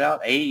 Turns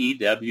out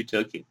AEW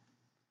took him.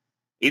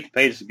 Ethan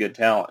Page is a good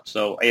talent,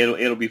 so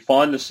it'll be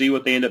fun to see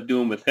what they end up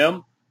doing with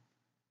him.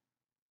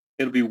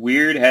 It'll be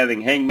weird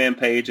having Hangman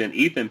Page and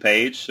Ethan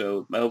Page,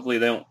 so hopefully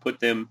they don't put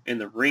them in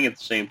the ring at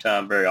the same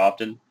time very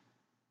often.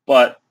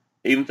 But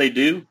even if they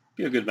do, it'll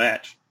be a good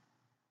match.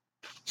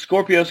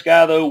 Scorpio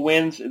Sky, though,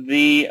 wins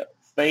the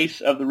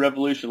Face of the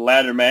Revolution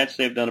ladder match.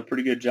 They've done a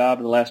pretty good job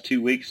in the last 2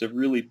 weeks of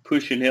really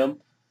pushing him.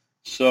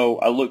 So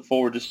I look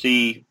forward to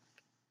see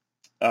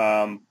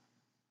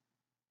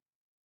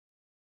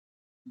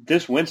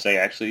this Wednesday,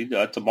 actually,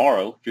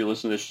 tomorrow, if you're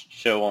listening to this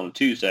show on a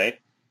Tuesday.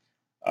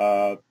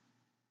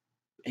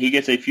 He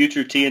gets a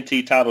future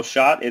TNT title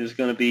shot. It is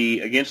going to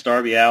be against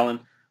Darby Allin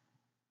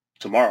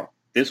tomorrow,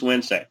 this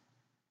Wednesday.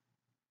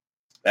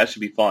 That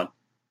should be fun.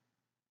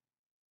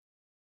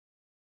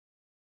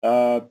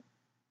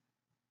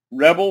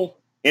 Rebel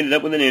ended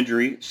up with an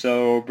injury,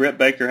 so Britt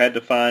Baker had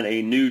to find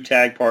a new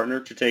tag partner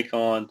to take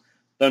on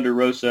Thunder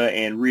Rosa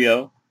and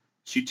Rio.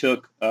 She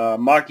took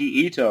Maki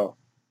Ito,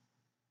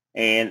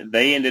 and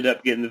they ended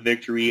up getting the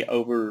victory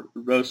over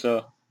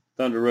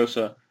Thunder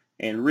Rosa,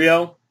 and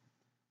Rio.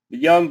 The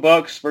Young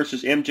Bucks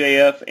versus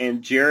MJF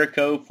and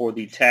Jericho for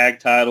the tag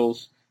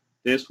titles.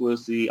 This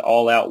was the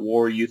all-out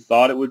war you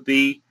thought it would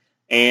be.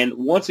 And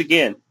once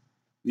again,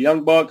 the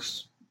Young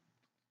Bucks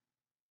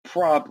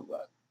I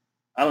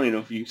don't even know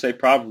if you can say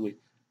probably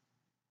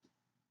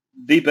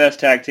the best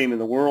tag team in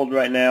the world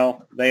right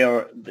now. They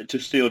are, to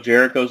steal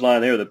Jericho's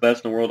line, they are the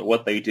best in the world at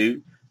what they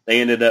do.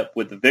 They ended up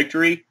with the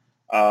victory.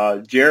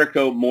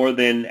 Jericho more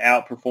than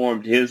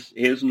outperformed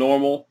his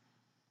normal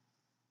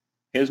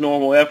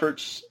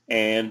efforts,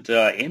 and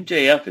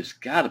MJF has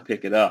got to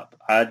pick it up.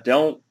 I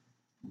don't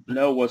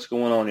know what's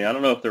going on here. I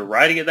don't know if they're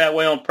writing it that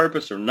way on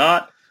purpose or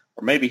not,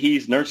 or maybe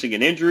he's nursing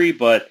an injury,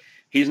 but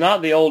he's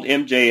not the old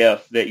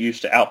MJF that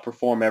used to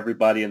outperform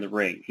everybody in the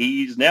ring.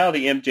 He's now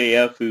the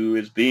MJF who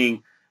is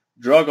being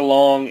drug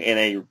along in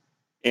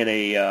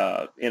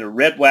a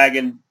red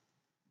wagon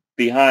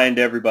behind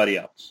everybody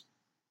else.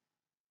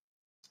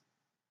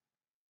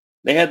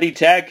 They had the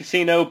Tag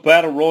Casino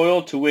Battle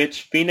Royal, to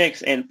which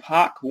Phoenix and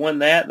Pac won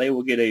that. They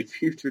will get a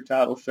future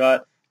title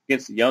shot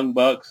against the Young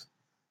Bucks.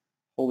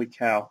 Holy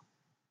cow.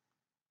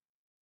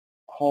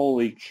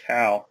 Holy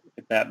cow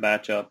at that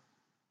matchup.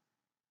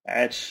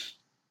 I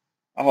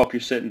hope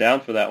you're sitting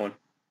down for that one.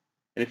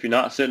 And if you're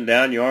not sitting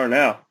down, you are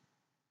now.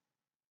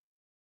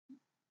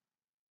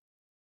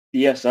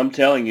 Yes, I'm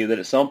telling you that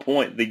at some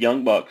point the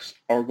Young Bucks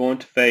are going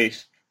to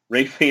face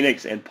Rey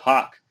Fenix and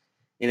Pac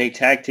in a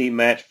tag team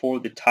match for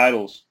the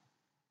titles.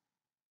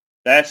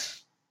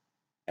 That's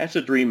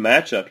a dream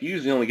matchup. You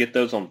usually only get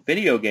those on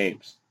video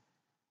games.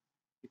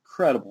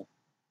 Incredible.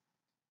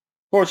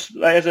 Of course,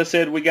 as I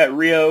said, we got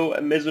Ryo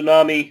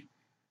Mizunami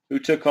who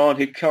took on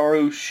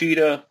Hikaru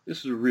Shida. This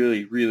is a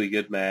really, really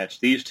good match.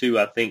 These two,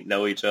 I think,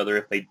 know each other.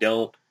 If they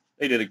don't,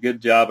 they did a good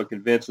job of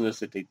convincing us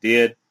that they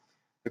did.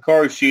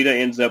 Hikaru Shida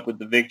ends up with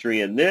the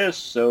victory in this,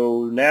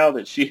 so now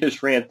that she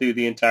has ran through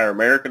the entire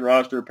American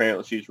roster,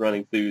 apparently she's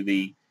running through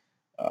the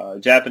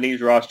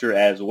Japanese roster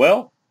as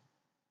well.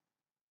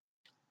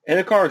 And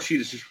Hikaru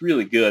Shida is just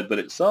really good, but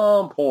at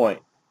some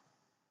point,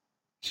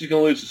 she's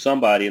going to lose to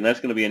somebody, and that's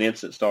going to be an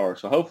instant star.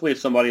 So hopefully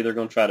it's somebody they're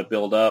going to try to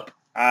build up.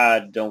 I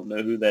don't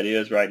know who that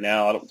is right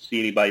now. I don't see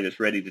anybody that's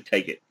ready to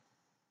take it.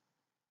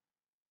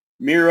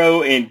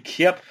 Miro and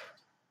Kip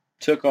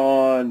took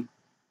on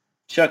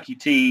Chucky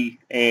T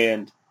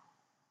and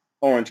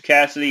Orange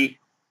Cassidy.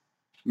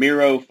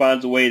 Miro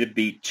finds a way to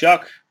beat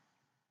Chuck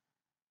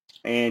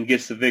and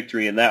gets the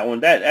victory in that one.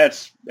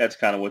 That's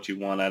kind of what you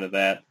want out of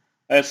that.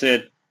 Like I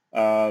said,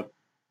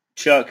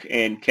 Chuck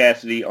and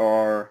Cassidy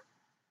are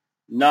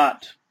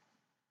not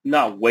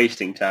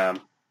wasting time,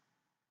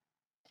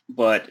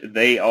 but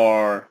they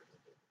are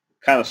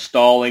kind of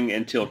stalling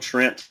until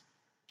Trent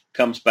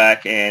comes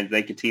back and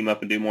they can team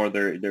up and do more of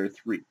their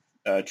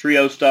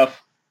trio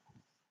stuff.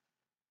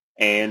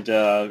 And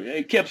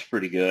Kip's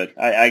pretty good.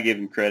 I give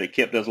him credit.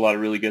 Kip does a lot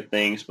of really good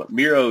things, but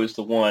Miro is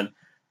the one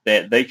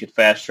that they could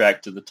fast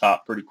track to the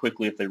top pretty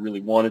quickly if they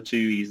really wanted to.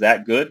 He's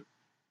that good.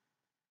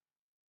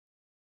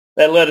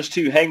 That led us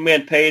to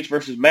Hangman Page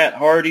versus Matt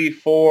Hardy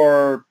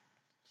for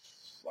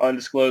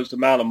undisclosed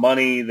amount of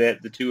money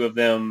that the two of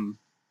them,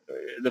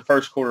 the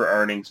first quarter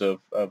earnings of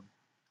the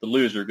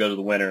loser go to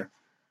the winner.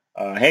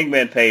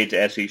 Hangman Page,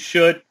 as he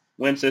should,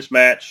 wins this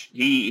match.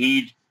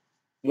 He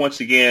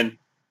once again,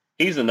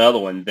 he's another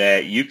one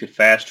that you could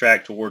fast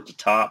track towards the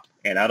top,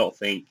 and I don't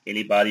think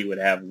anybody would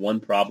have one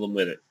problem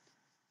with it.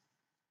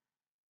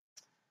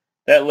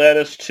 That led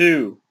us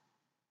to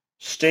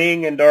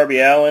Sting and Darby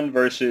Allin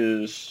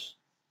versus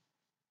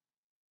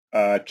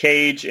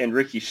Cage and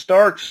Ricky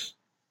Starks.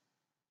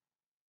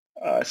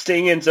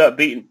 Sting ends up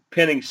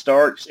pinning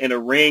Starks in a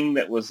ring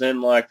that was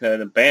in like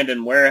an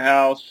abandoned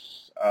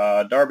warehouse.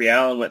 Darby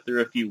Allin went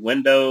through a few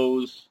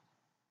windows.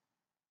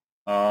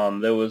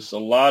 There was a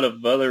lot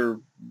of other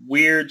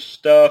weird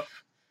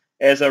stuff.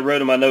 As I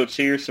wrote in my notes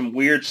here, some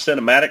weird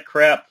cinematic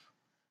crap.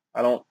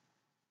 I don't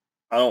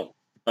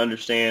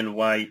understand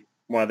why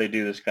they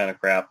do this kind of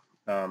crap.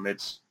 I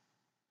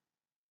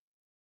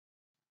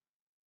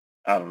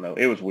don't know.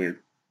 It was weird.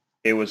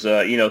 It was,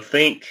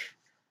 think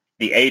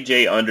the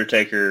AJ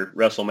Undertaker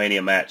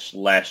WrestleMania match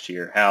last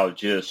year, how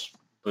just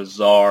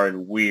bizarre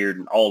and weird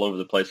and all over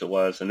the place it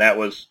was. And that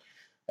was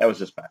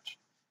this match.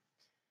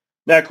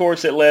 Now, of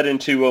course, it led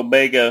into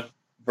Omega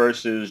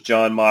versus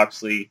Jon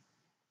Moxley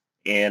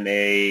in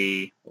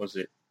a,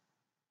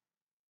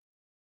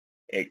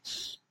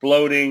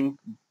 exploding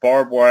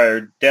barbed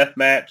wire death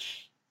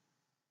match.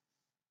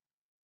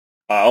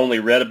 I only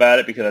read about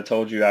it because I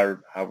told you I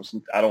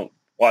don't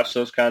watch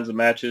those kinds of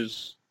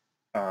matches.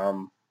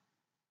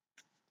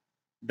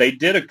 They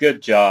did a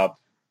good job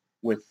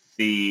with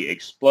the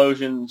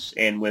explosions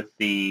and with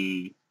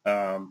the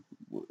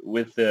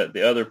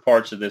other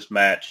parts of this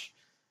match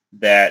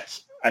that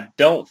I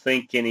don't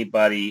think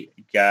anybody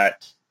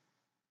got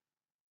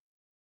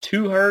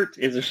too hurt.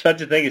 Is there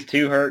such a thing as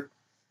too hurt?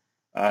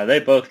 They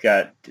both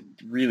got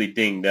really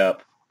dinged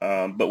up.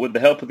 But with the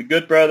help of the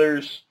Good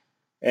Brothers,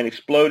 an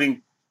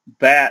exploding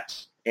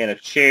bat and a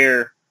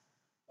chair,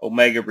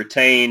 Omega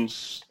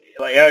retains.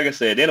 Like I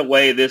said, in a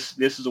way, this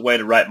is a way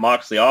to write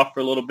Moxley off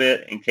for a little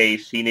bit in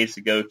case he needs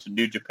to go to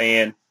New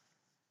Japan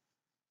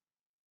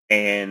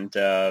and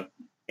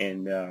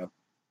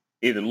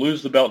either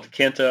lose the belt to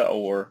Kenta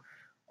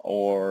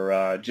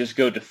or just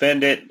go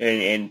defend it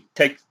and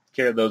take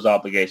care of those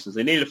obligations.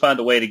 They need to find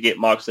a way to get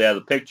Moxley out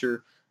of the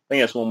picture. I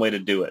think that's one way to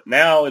do it.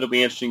 Now it'll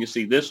be interesting to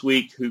see this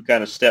week who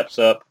kind of steps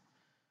up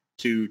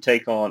to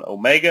take on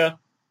Omega.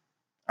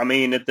 I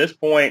mean, at this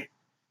point,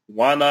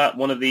 why not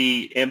one of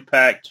the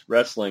Impact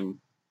Wrestling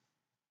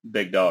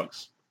big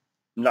dogs?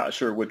 I'm not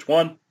sure which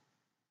one,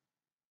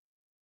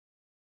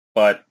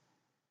 but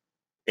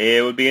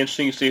it would be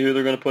interesting to see who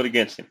they're going to put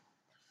against him.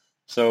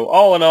 So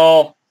all in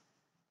all,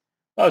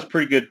 that was a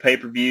pretty good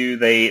pay-per-view.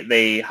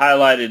 They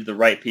highlighted the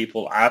right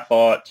people, I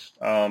thought.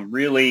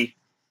 Really,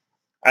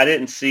 I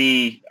didn't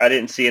see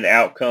an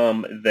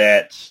outcome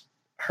that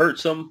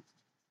hurts them.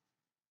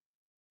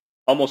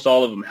 Almost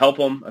all of them help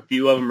them. A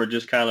few of them are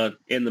just kind of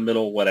in the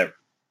middle, whatever.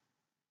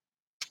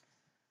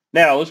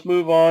 Now, let's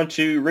move on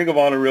to Ring of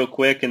Honor real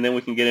quick, and then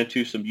we can get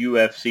into some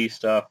UFC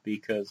stuff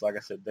because, like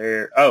I said,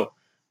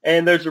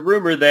 and there's a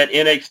rumor that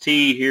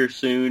NXT here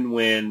soon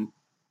when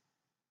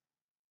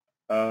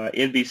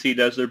NBC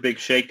does their big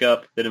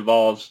shakeup that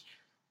involves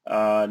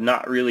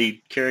not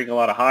really carrying a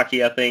lot of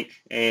hockey, I think,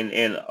 and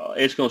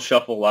it's going to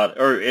shuffle a lot,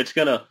 or it's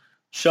going to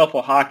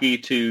shuffle hockey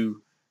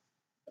to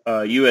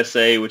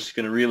USA, which is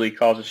going to really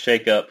cause a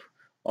shakeup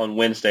on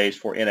Wednesdays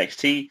for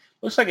NXT.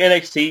 Looks like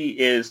NXT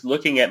is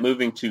looking at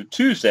moving to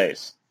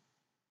Tuesdays.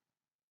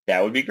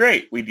 That would be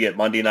great. We'd get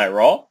Monday Night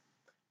Raw.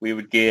 We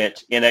would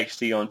get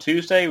NXT on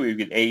Tuesday. We would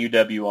get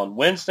AEW on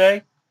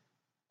Wednesday.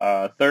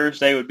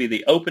 Thursday would be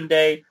the open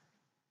day.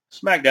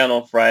 SmackDown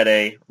on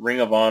Friday.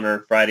 Ring of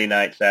Honor Friday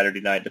night,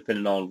 Saturday night,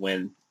 depending on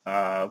when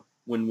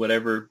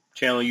whatever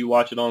channel you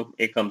watch it on,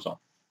 it comes on.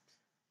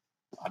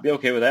 I'd be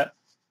okay with that.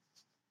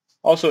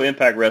 Also,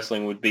 Impact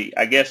Wrestling would be,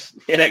 I guess,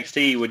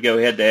 NXT would go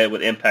head-to-head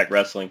with Impact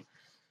Wrestling.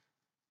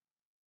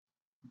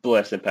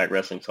 Bless Impact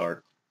Wrestling's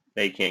heart.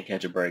 They can't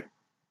catch a break.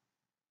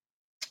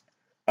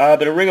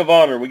 But in Ring of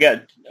Honor, we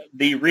got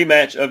the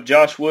rematch of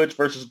Josh Woods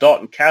versus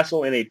Dalton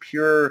Castle in a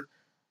pure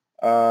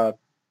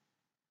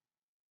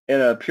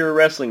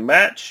wrestling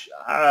match.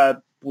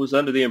 was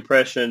under the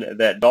impression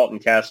that Dalton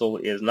Castle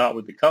is not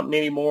with the company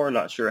anymore.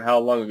 Not sure how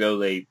long ago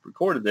they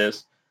recorded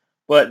this,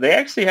 but they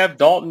actually have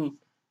Dalton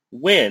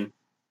win.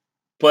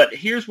 But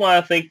here's why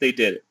I think they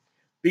did it.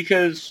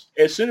 Because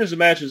as soon as the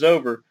match is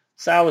over,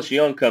 Silas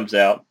Young comes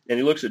out, and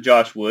he looks at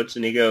Josh Woods,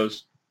 and he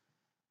goes,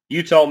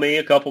 you told me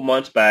a couple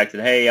months back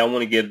that, hey, I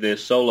want to give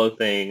this solo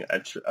thing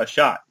a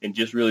shot and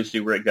just really see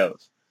where it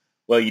goes.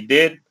 Well, you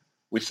did.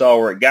 We saw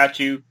where it got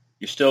you.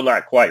 You're still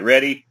not quite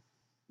ready.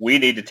 We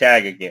need to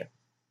tag again.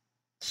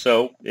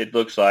 So it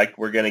looks like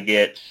we're going to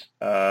get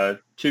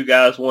 2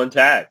 guys, 1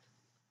 tag.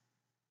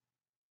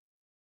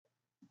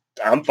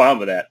 I'm fine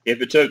with that.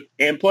 If it took,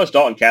 and plus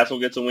Dalton Castle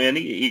gets a win,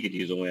 he could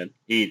use a win.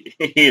 He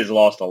has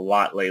lost a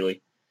lot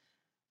lately.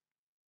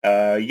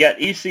 You got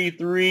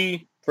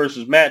EC3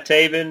 versus Matt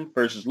Taven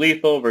versus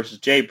Lethal versus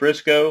Jay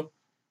Briscoe,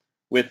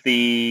 with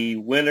the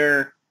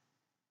winner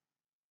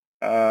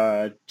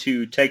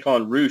to take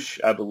on Roosh,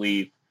 I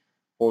believe,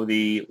 for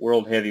the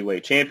World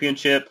Heavyweight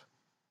Championship.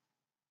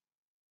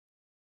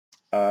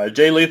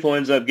 Jay Lethal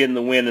ends up getting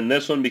the win in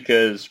this one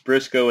because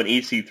Briscoe and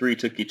EC3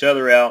 took each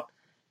other out.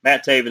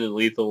 Matt Taven and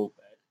Lethal.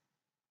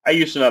 I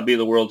used to not be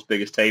the world's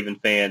biggest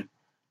Taven fan,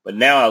 but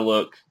now I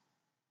look.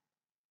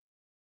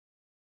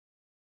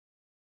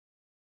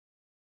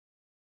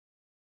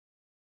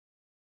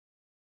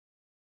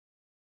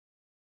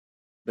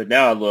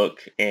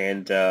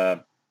 And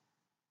I'm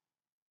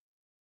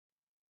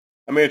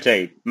here to tell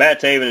you,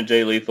 Matt Taven and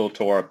Jay Lethal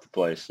tore up the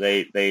place.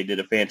 They did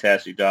a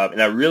fantastic job,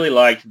 and I really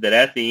liked that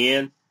at the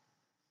end,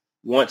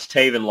 once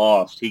Taven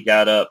lost, he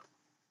got up,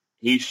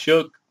 he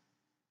shook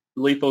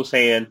Lethal's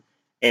hand,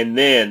 and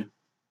then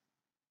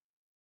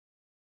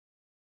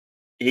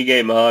he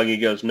gave him a hug. He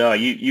goes, no,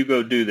 you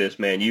go do this,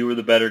 man. You were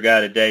the better guy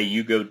today.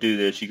 You go do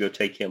this. You go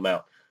take him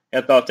out.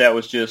 And I thought that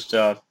was just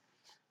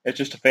it's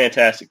just a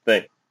fantastic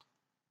thing.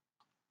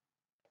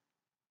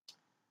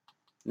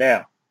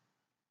 Now,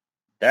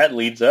 that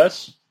leads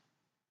us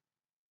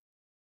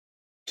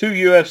to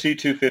UFC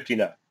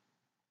 259.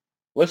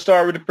 Let's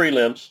start with the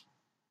prelims,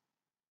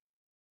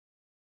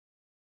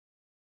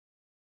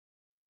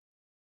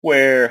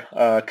 where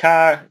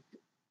Kai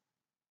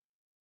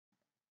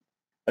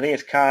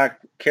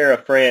Kara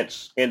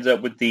France ends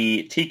up with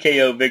the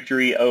TKO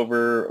victory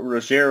over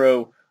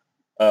Rogério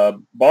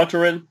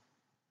Bontorin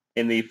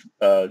in the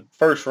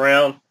first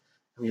round.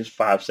 Just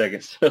 5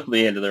 seconds till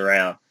the end of the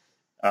round.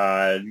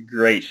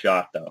 Great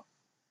shot, though.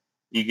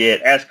 You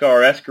get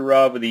Askar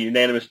Askarov with a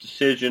unanimous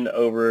decision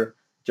over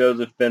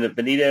Joseph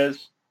Benavidez.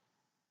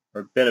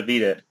 Or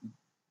Benavidez.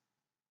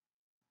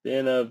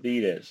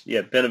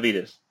 Yeah,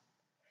 Benavidez.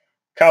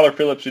 Kyler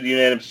Phillips with a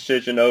unanimous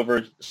decision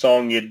over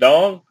Song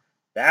Yadong.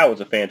 That was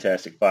a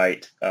fantastic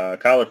fight.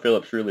 Kyler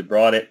Phillips really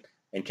brought it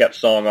and kept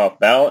Song off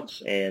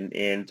balance and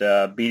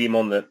beat him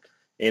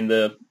in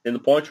the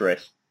points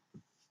race.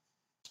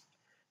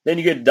 Then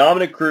you get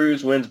Dominic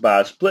Cruz wins by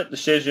a split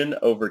decision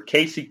over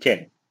Casey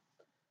Kenny.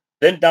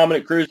 Then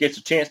Dominic Cruz gets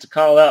a chance to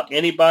call out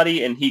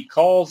anybody, and he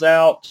calls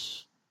out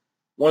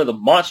one of the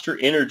Monster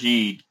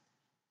Energy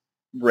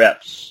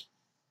reps,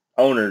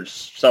 owners,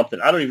 something.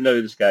 I don't even know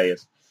who this guy is.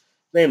 His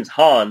name's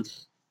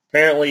Hans.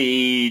 Apparently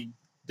he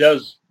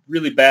does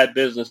really bad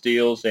business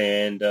deals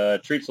and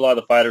treats a lot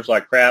of the fighters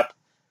like crap.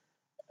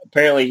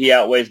 Apparently he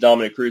outweighs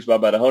Dominic Cruz by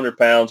about 100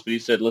 pounds, but he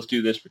said, let's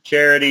do this for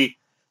charity.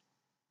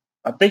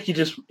 I think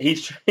he's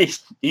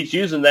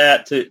using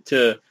that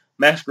to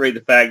masquerade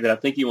the fact that I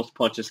think he wants to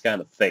punch this guy in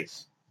the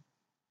face.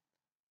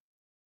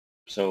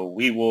 So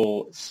we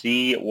will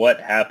see what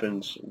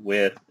happens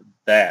with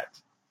that.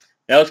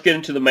 Now let's get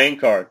into the main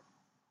card.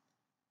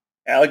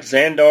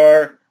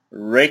 Alexander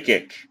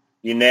Rakic,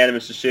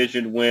 unanimous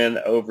decision win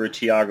over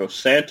Thiago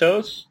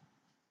Santos.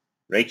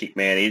 Rakic,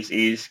 man,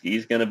 he's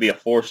going to be a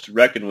force to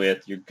reckon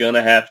with. You're going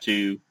to have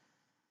to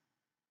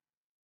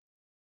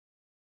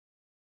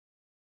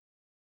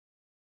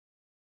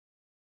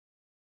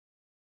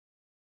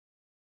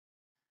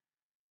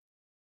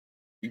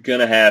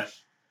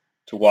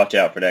watch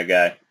out for that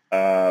guy.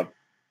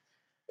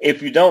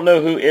 If you don't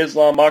know who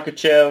Islam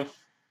Makhachev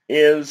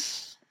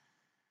is,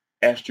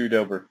 ask Drew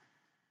Dober.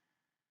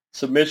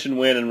 Submission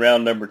win in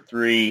round number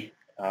 3.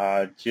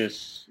 I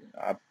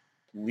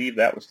believe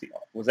that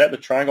was that the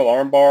triangle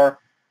armbar?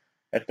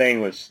 That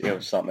thing was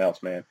something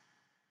else, man.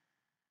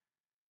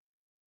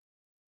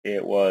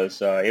 It was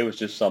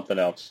just something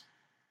else.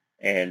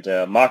 And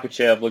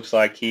Makhachev looks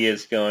like he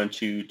is going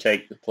to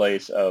take the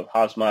place of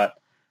Khamzat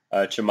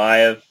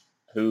Chimaev,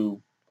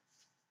 who,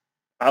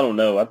 I don't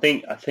know. I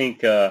think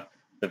the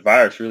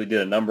virus really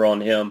did a number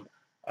on him.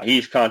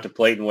 He's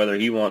contemplating whether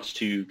he wants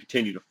to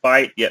continue to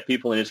fight. Yet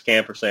people in his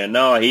camp are saying,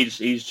 no, he's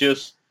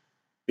just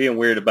being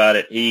weird about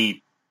it.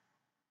 I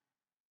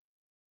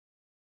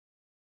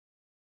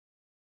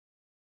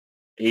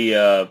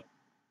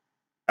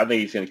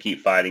think he's going to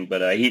keep fighting,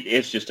 but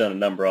it's just done a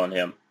number on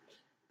him.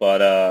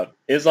 But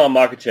Islam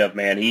Makhachev,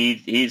 man,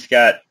 he's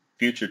got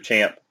future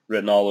champ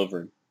written all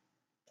over him.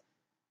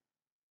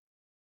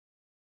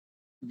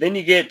 Then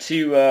you get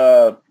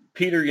to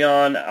Peter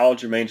Yan,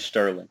 Aljamain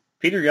Sterling.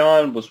 Peter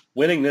Yan was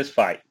winning this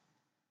fight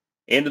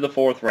into the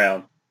 4th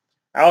round.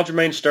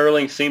 Aljamain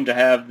Sterling seemed to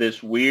have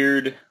this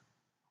weird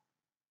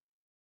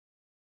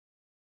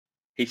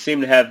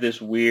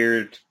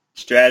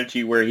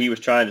strategy where he was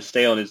trying to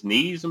stay on his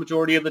knees the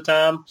majority of the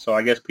time. So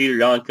I guess Peter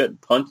Yan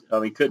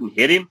couldn't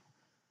hit him.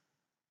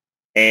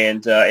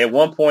 And at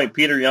one point,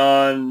 Peter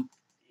Yan,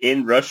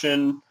 in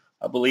Russian,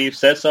 I believe,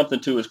 said something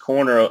to his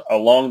corner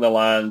along the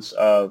lines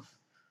of,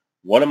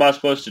 "What am I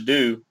supposed to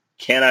do?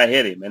 Can I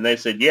hit him?" And they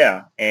said,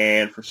 "Yeah."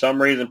 And for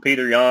some reason,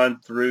 Peter Yan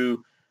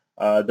threw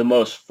the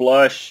most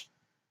flush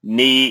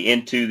knee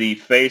into the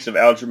face of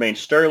Aljamain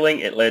Sterling.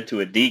 It led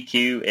to a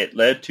DQ. It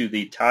led to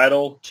the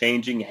title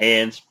changing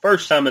hands.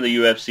 First time in the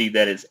UFC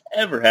that has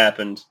ever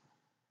happened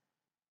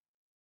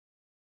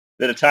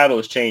that a title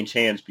has changed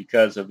hands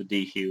because of a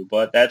DQ.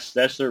 But that's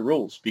their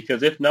rules.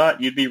 Because if not,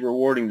 you'd be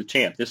rewarding the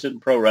champ. This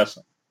isn't pro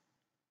wrestling.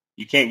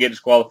 You can't get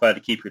disqualified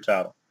to keep your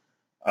title.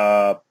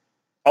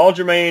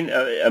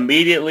 Aljamain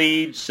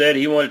immediately said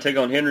he wanted to take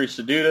on Henry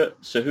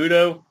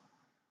Cejudo.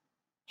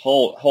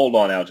 Hold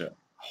on, Aljo.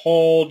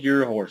 Hold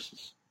your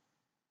horses.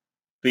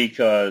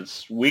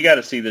 Because we got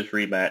to see this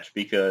rematch,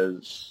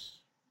 because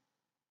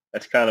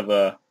that's kind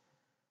of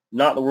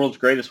not the world's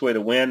greatest way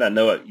to win. I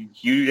know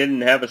you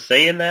didn't have a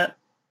say in that,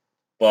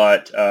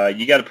 but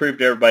you got to prove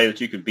to everybody that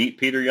you could beat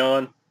Peter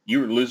Yan. You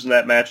were losing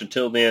that match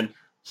until then.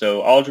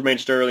 So Aljamain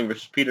Sterling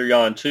versus Peter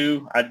Yan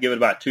 2, I'd give it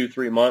about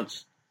 2-3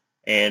 months,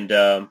 and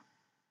I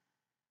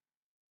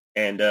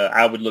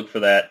would look for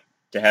that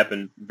to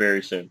happen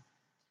very soon.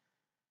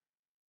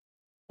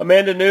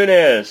 Amanda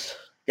Nunes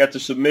got the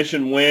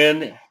submission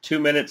win 2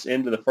 minutes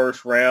into the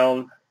first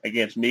round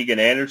against Megan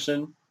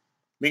Anderson.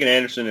 Megan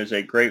Anderson is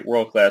a great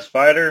world-class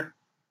fighter.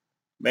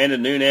 Amanda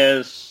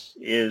Nunes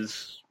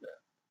is,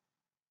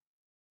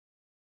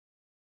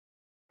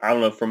 I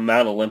don't know, from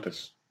Mount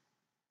Olympus.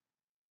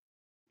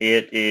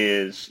 It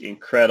is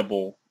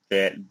incredible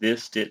that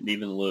this didn't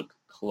even look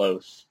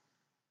close.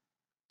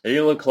 It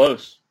didn't look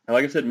close. And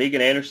like I said,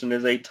 Megan Anderson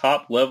is a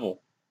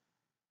top-level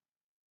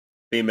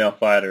female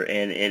fighter,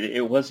 and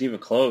it wasn't even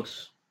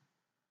close.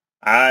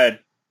 I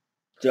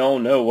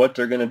don't know what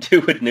they're going to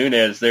do with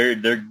Nunes.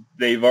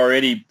 They've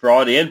already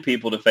brought in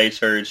people to face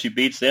her, and she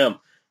beats them.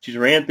 She's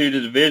ran through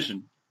the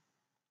division.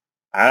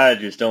 I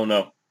just don't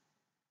know.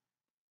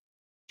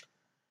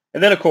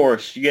 And then, of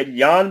course, you get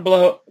Jan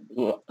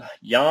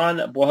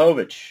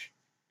Blachowicz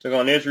took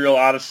on Israel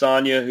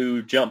Adesanya,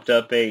 who jumped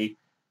up a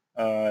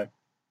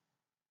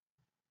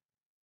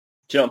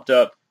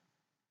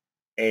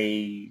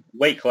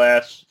weight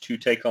class to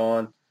take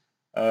on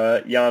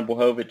Jan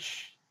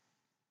Blachowicz.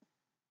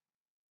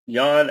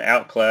 Jan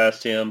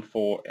outclassed him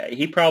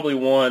he probably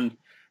won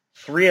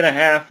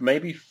 3.5,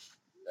 maybe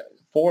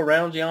 4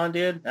 rounds. Jan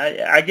did.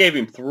 I gave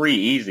him 3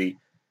 easy,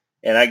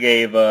 and I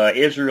gave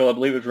Israel, I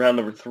believe it was round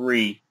number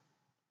 3.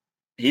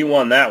 He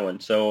won that one.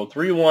 So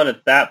 3-1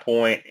 at that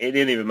point. It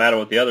didn't even matter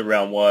what the other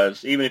round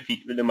was,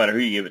 no matter who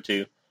you give it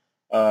to.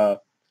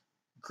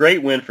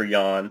 Great win for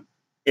Jan.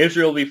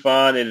 Israel will be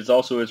fine. It is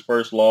also his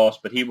first loss,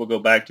 but he will go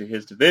back to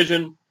his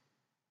division,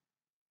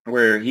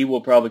 where he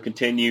will probably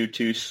continue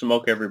to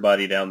smoke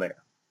everybody down there.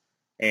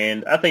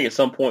 And I think at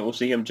some point we'll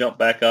see him jump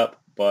back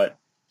up, but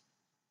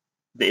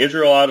the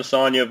Israel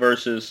Adesanya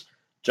versus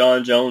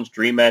John Jones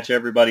dream match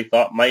everybody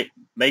thought might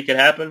make it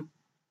happen,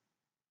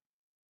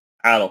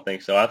 I don't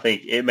think so. I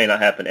think it may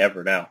not happen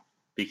ever now,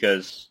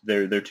 because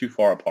they're too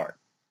far apart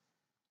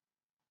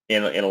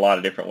in a lot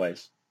of different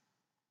ways.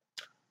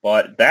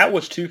 But that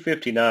was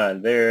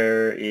 259.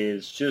 There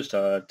is just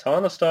a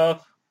ton of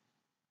stuff.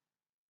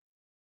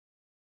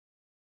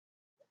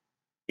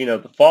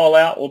 The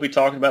fallout we'll be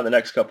talking about in the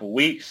next couple of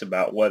weeks,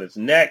 about what is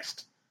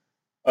next,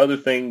 other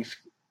things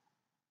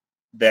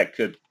that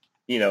could,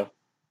 kind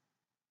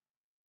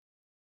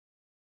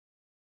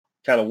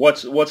of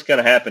what's going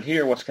to happen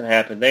here, what's going to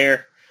happen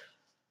there.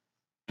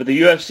 But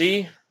the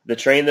UFC, the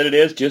train that it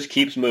is, just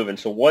keeps moving.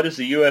 So what is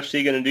the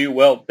UFC going to do?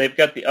 Well, they've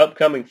got the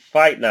upcoming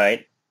Fight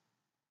Night.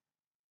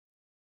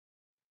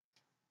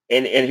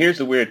 And here's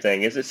the weird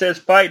thing, is it says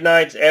Fight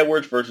Nights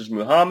Edwards versus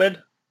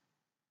Muhammad.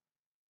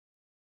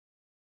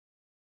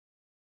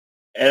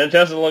 And it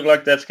doesn't look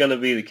like that's going to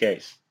be the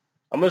case.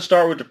 I'm going to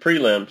start with the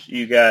prelims.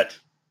 You got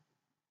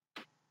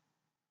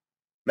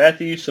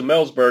Matthew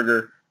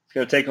Semelsberger is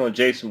going to take on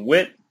Jason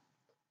Witt.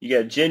 You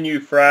got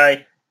Jinyu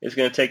Fry is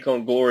going to take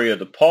on Gloria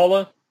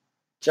DePaula.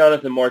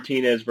 Jonathan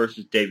Martinez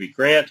versus Davey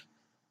Grant.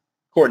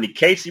 Courtney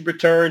Casey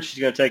returns.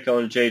 She's going to take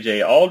on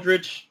J.J.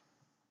 Aldrich.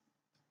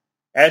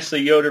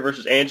 Ashley Yoder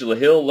versus Angela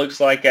Hill.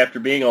 Looks like after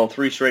being on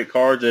 3 straight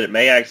cards that it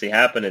may actually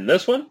happen in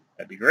this one.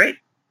 That'd be great.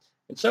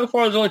 And so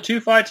far, there's only 2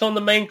 fights on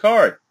the main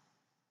card.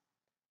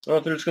 I don't know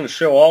if they're just going to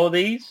show all of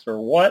these or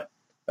what.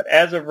 But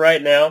as of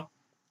right now,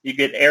 you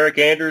get Eric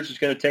Andrews who's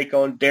going to take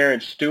on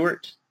Darren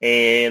Stewart.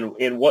 And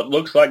in what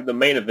looks like the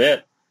main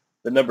event,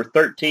 the number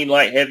 13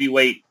 light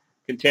heavyweight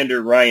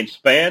contender Ryan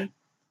Spann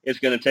is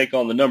going to take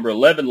on the number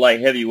 11 light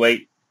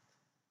heavyweight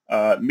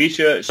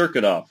Misha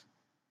Serkinov.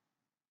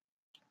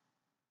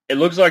 It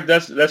looks like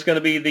that's going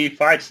to be the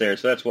fights there.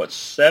 So that's what,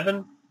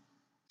 7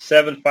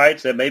 7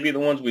 fights that may be the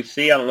ones we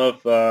see. I don't know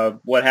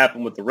if what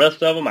happened with the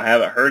rest of them. I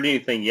haven't heard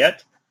anything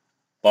yet.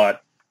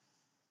 But,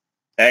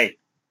 hey,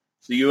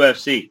 it's the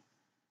UFC.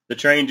 The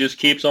train just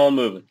keeps on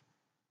moving.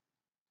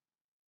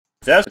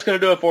 That's going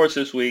to do it for us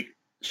this week.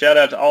 Shout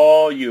out to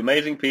all you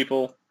amazing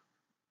people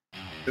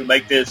who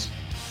make this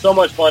so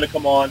much fun to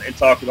come on and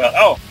talk about.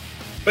 Oh,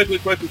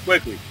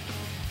 quickly.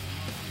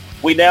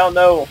 We now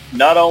know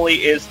not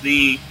only is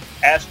the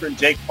Askren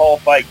Jake Paul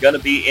fight going to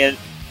be in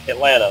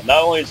Atlanta,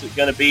 not only is it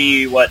going to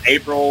be,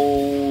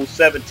 April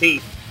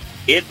 17th,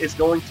 it is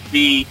going to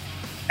be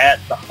at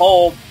the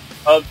home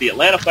of the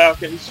Atlanta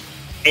Falcons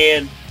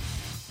and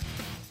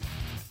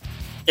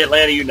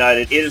Atlanta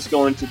United. It is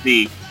going to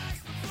be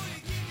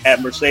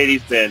at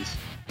Mercedes-Benz.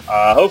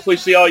 Hopefully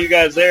see all you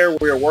guys there.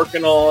 We're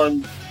working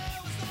on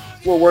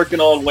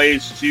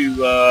ways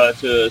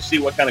to see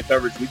what kind of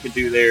coverage we can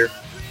do there.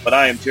 But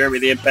I am Jeremy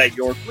the Impact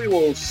York. We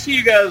will see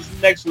you guys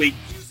next week.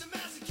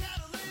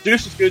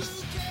 Deuces, gooses.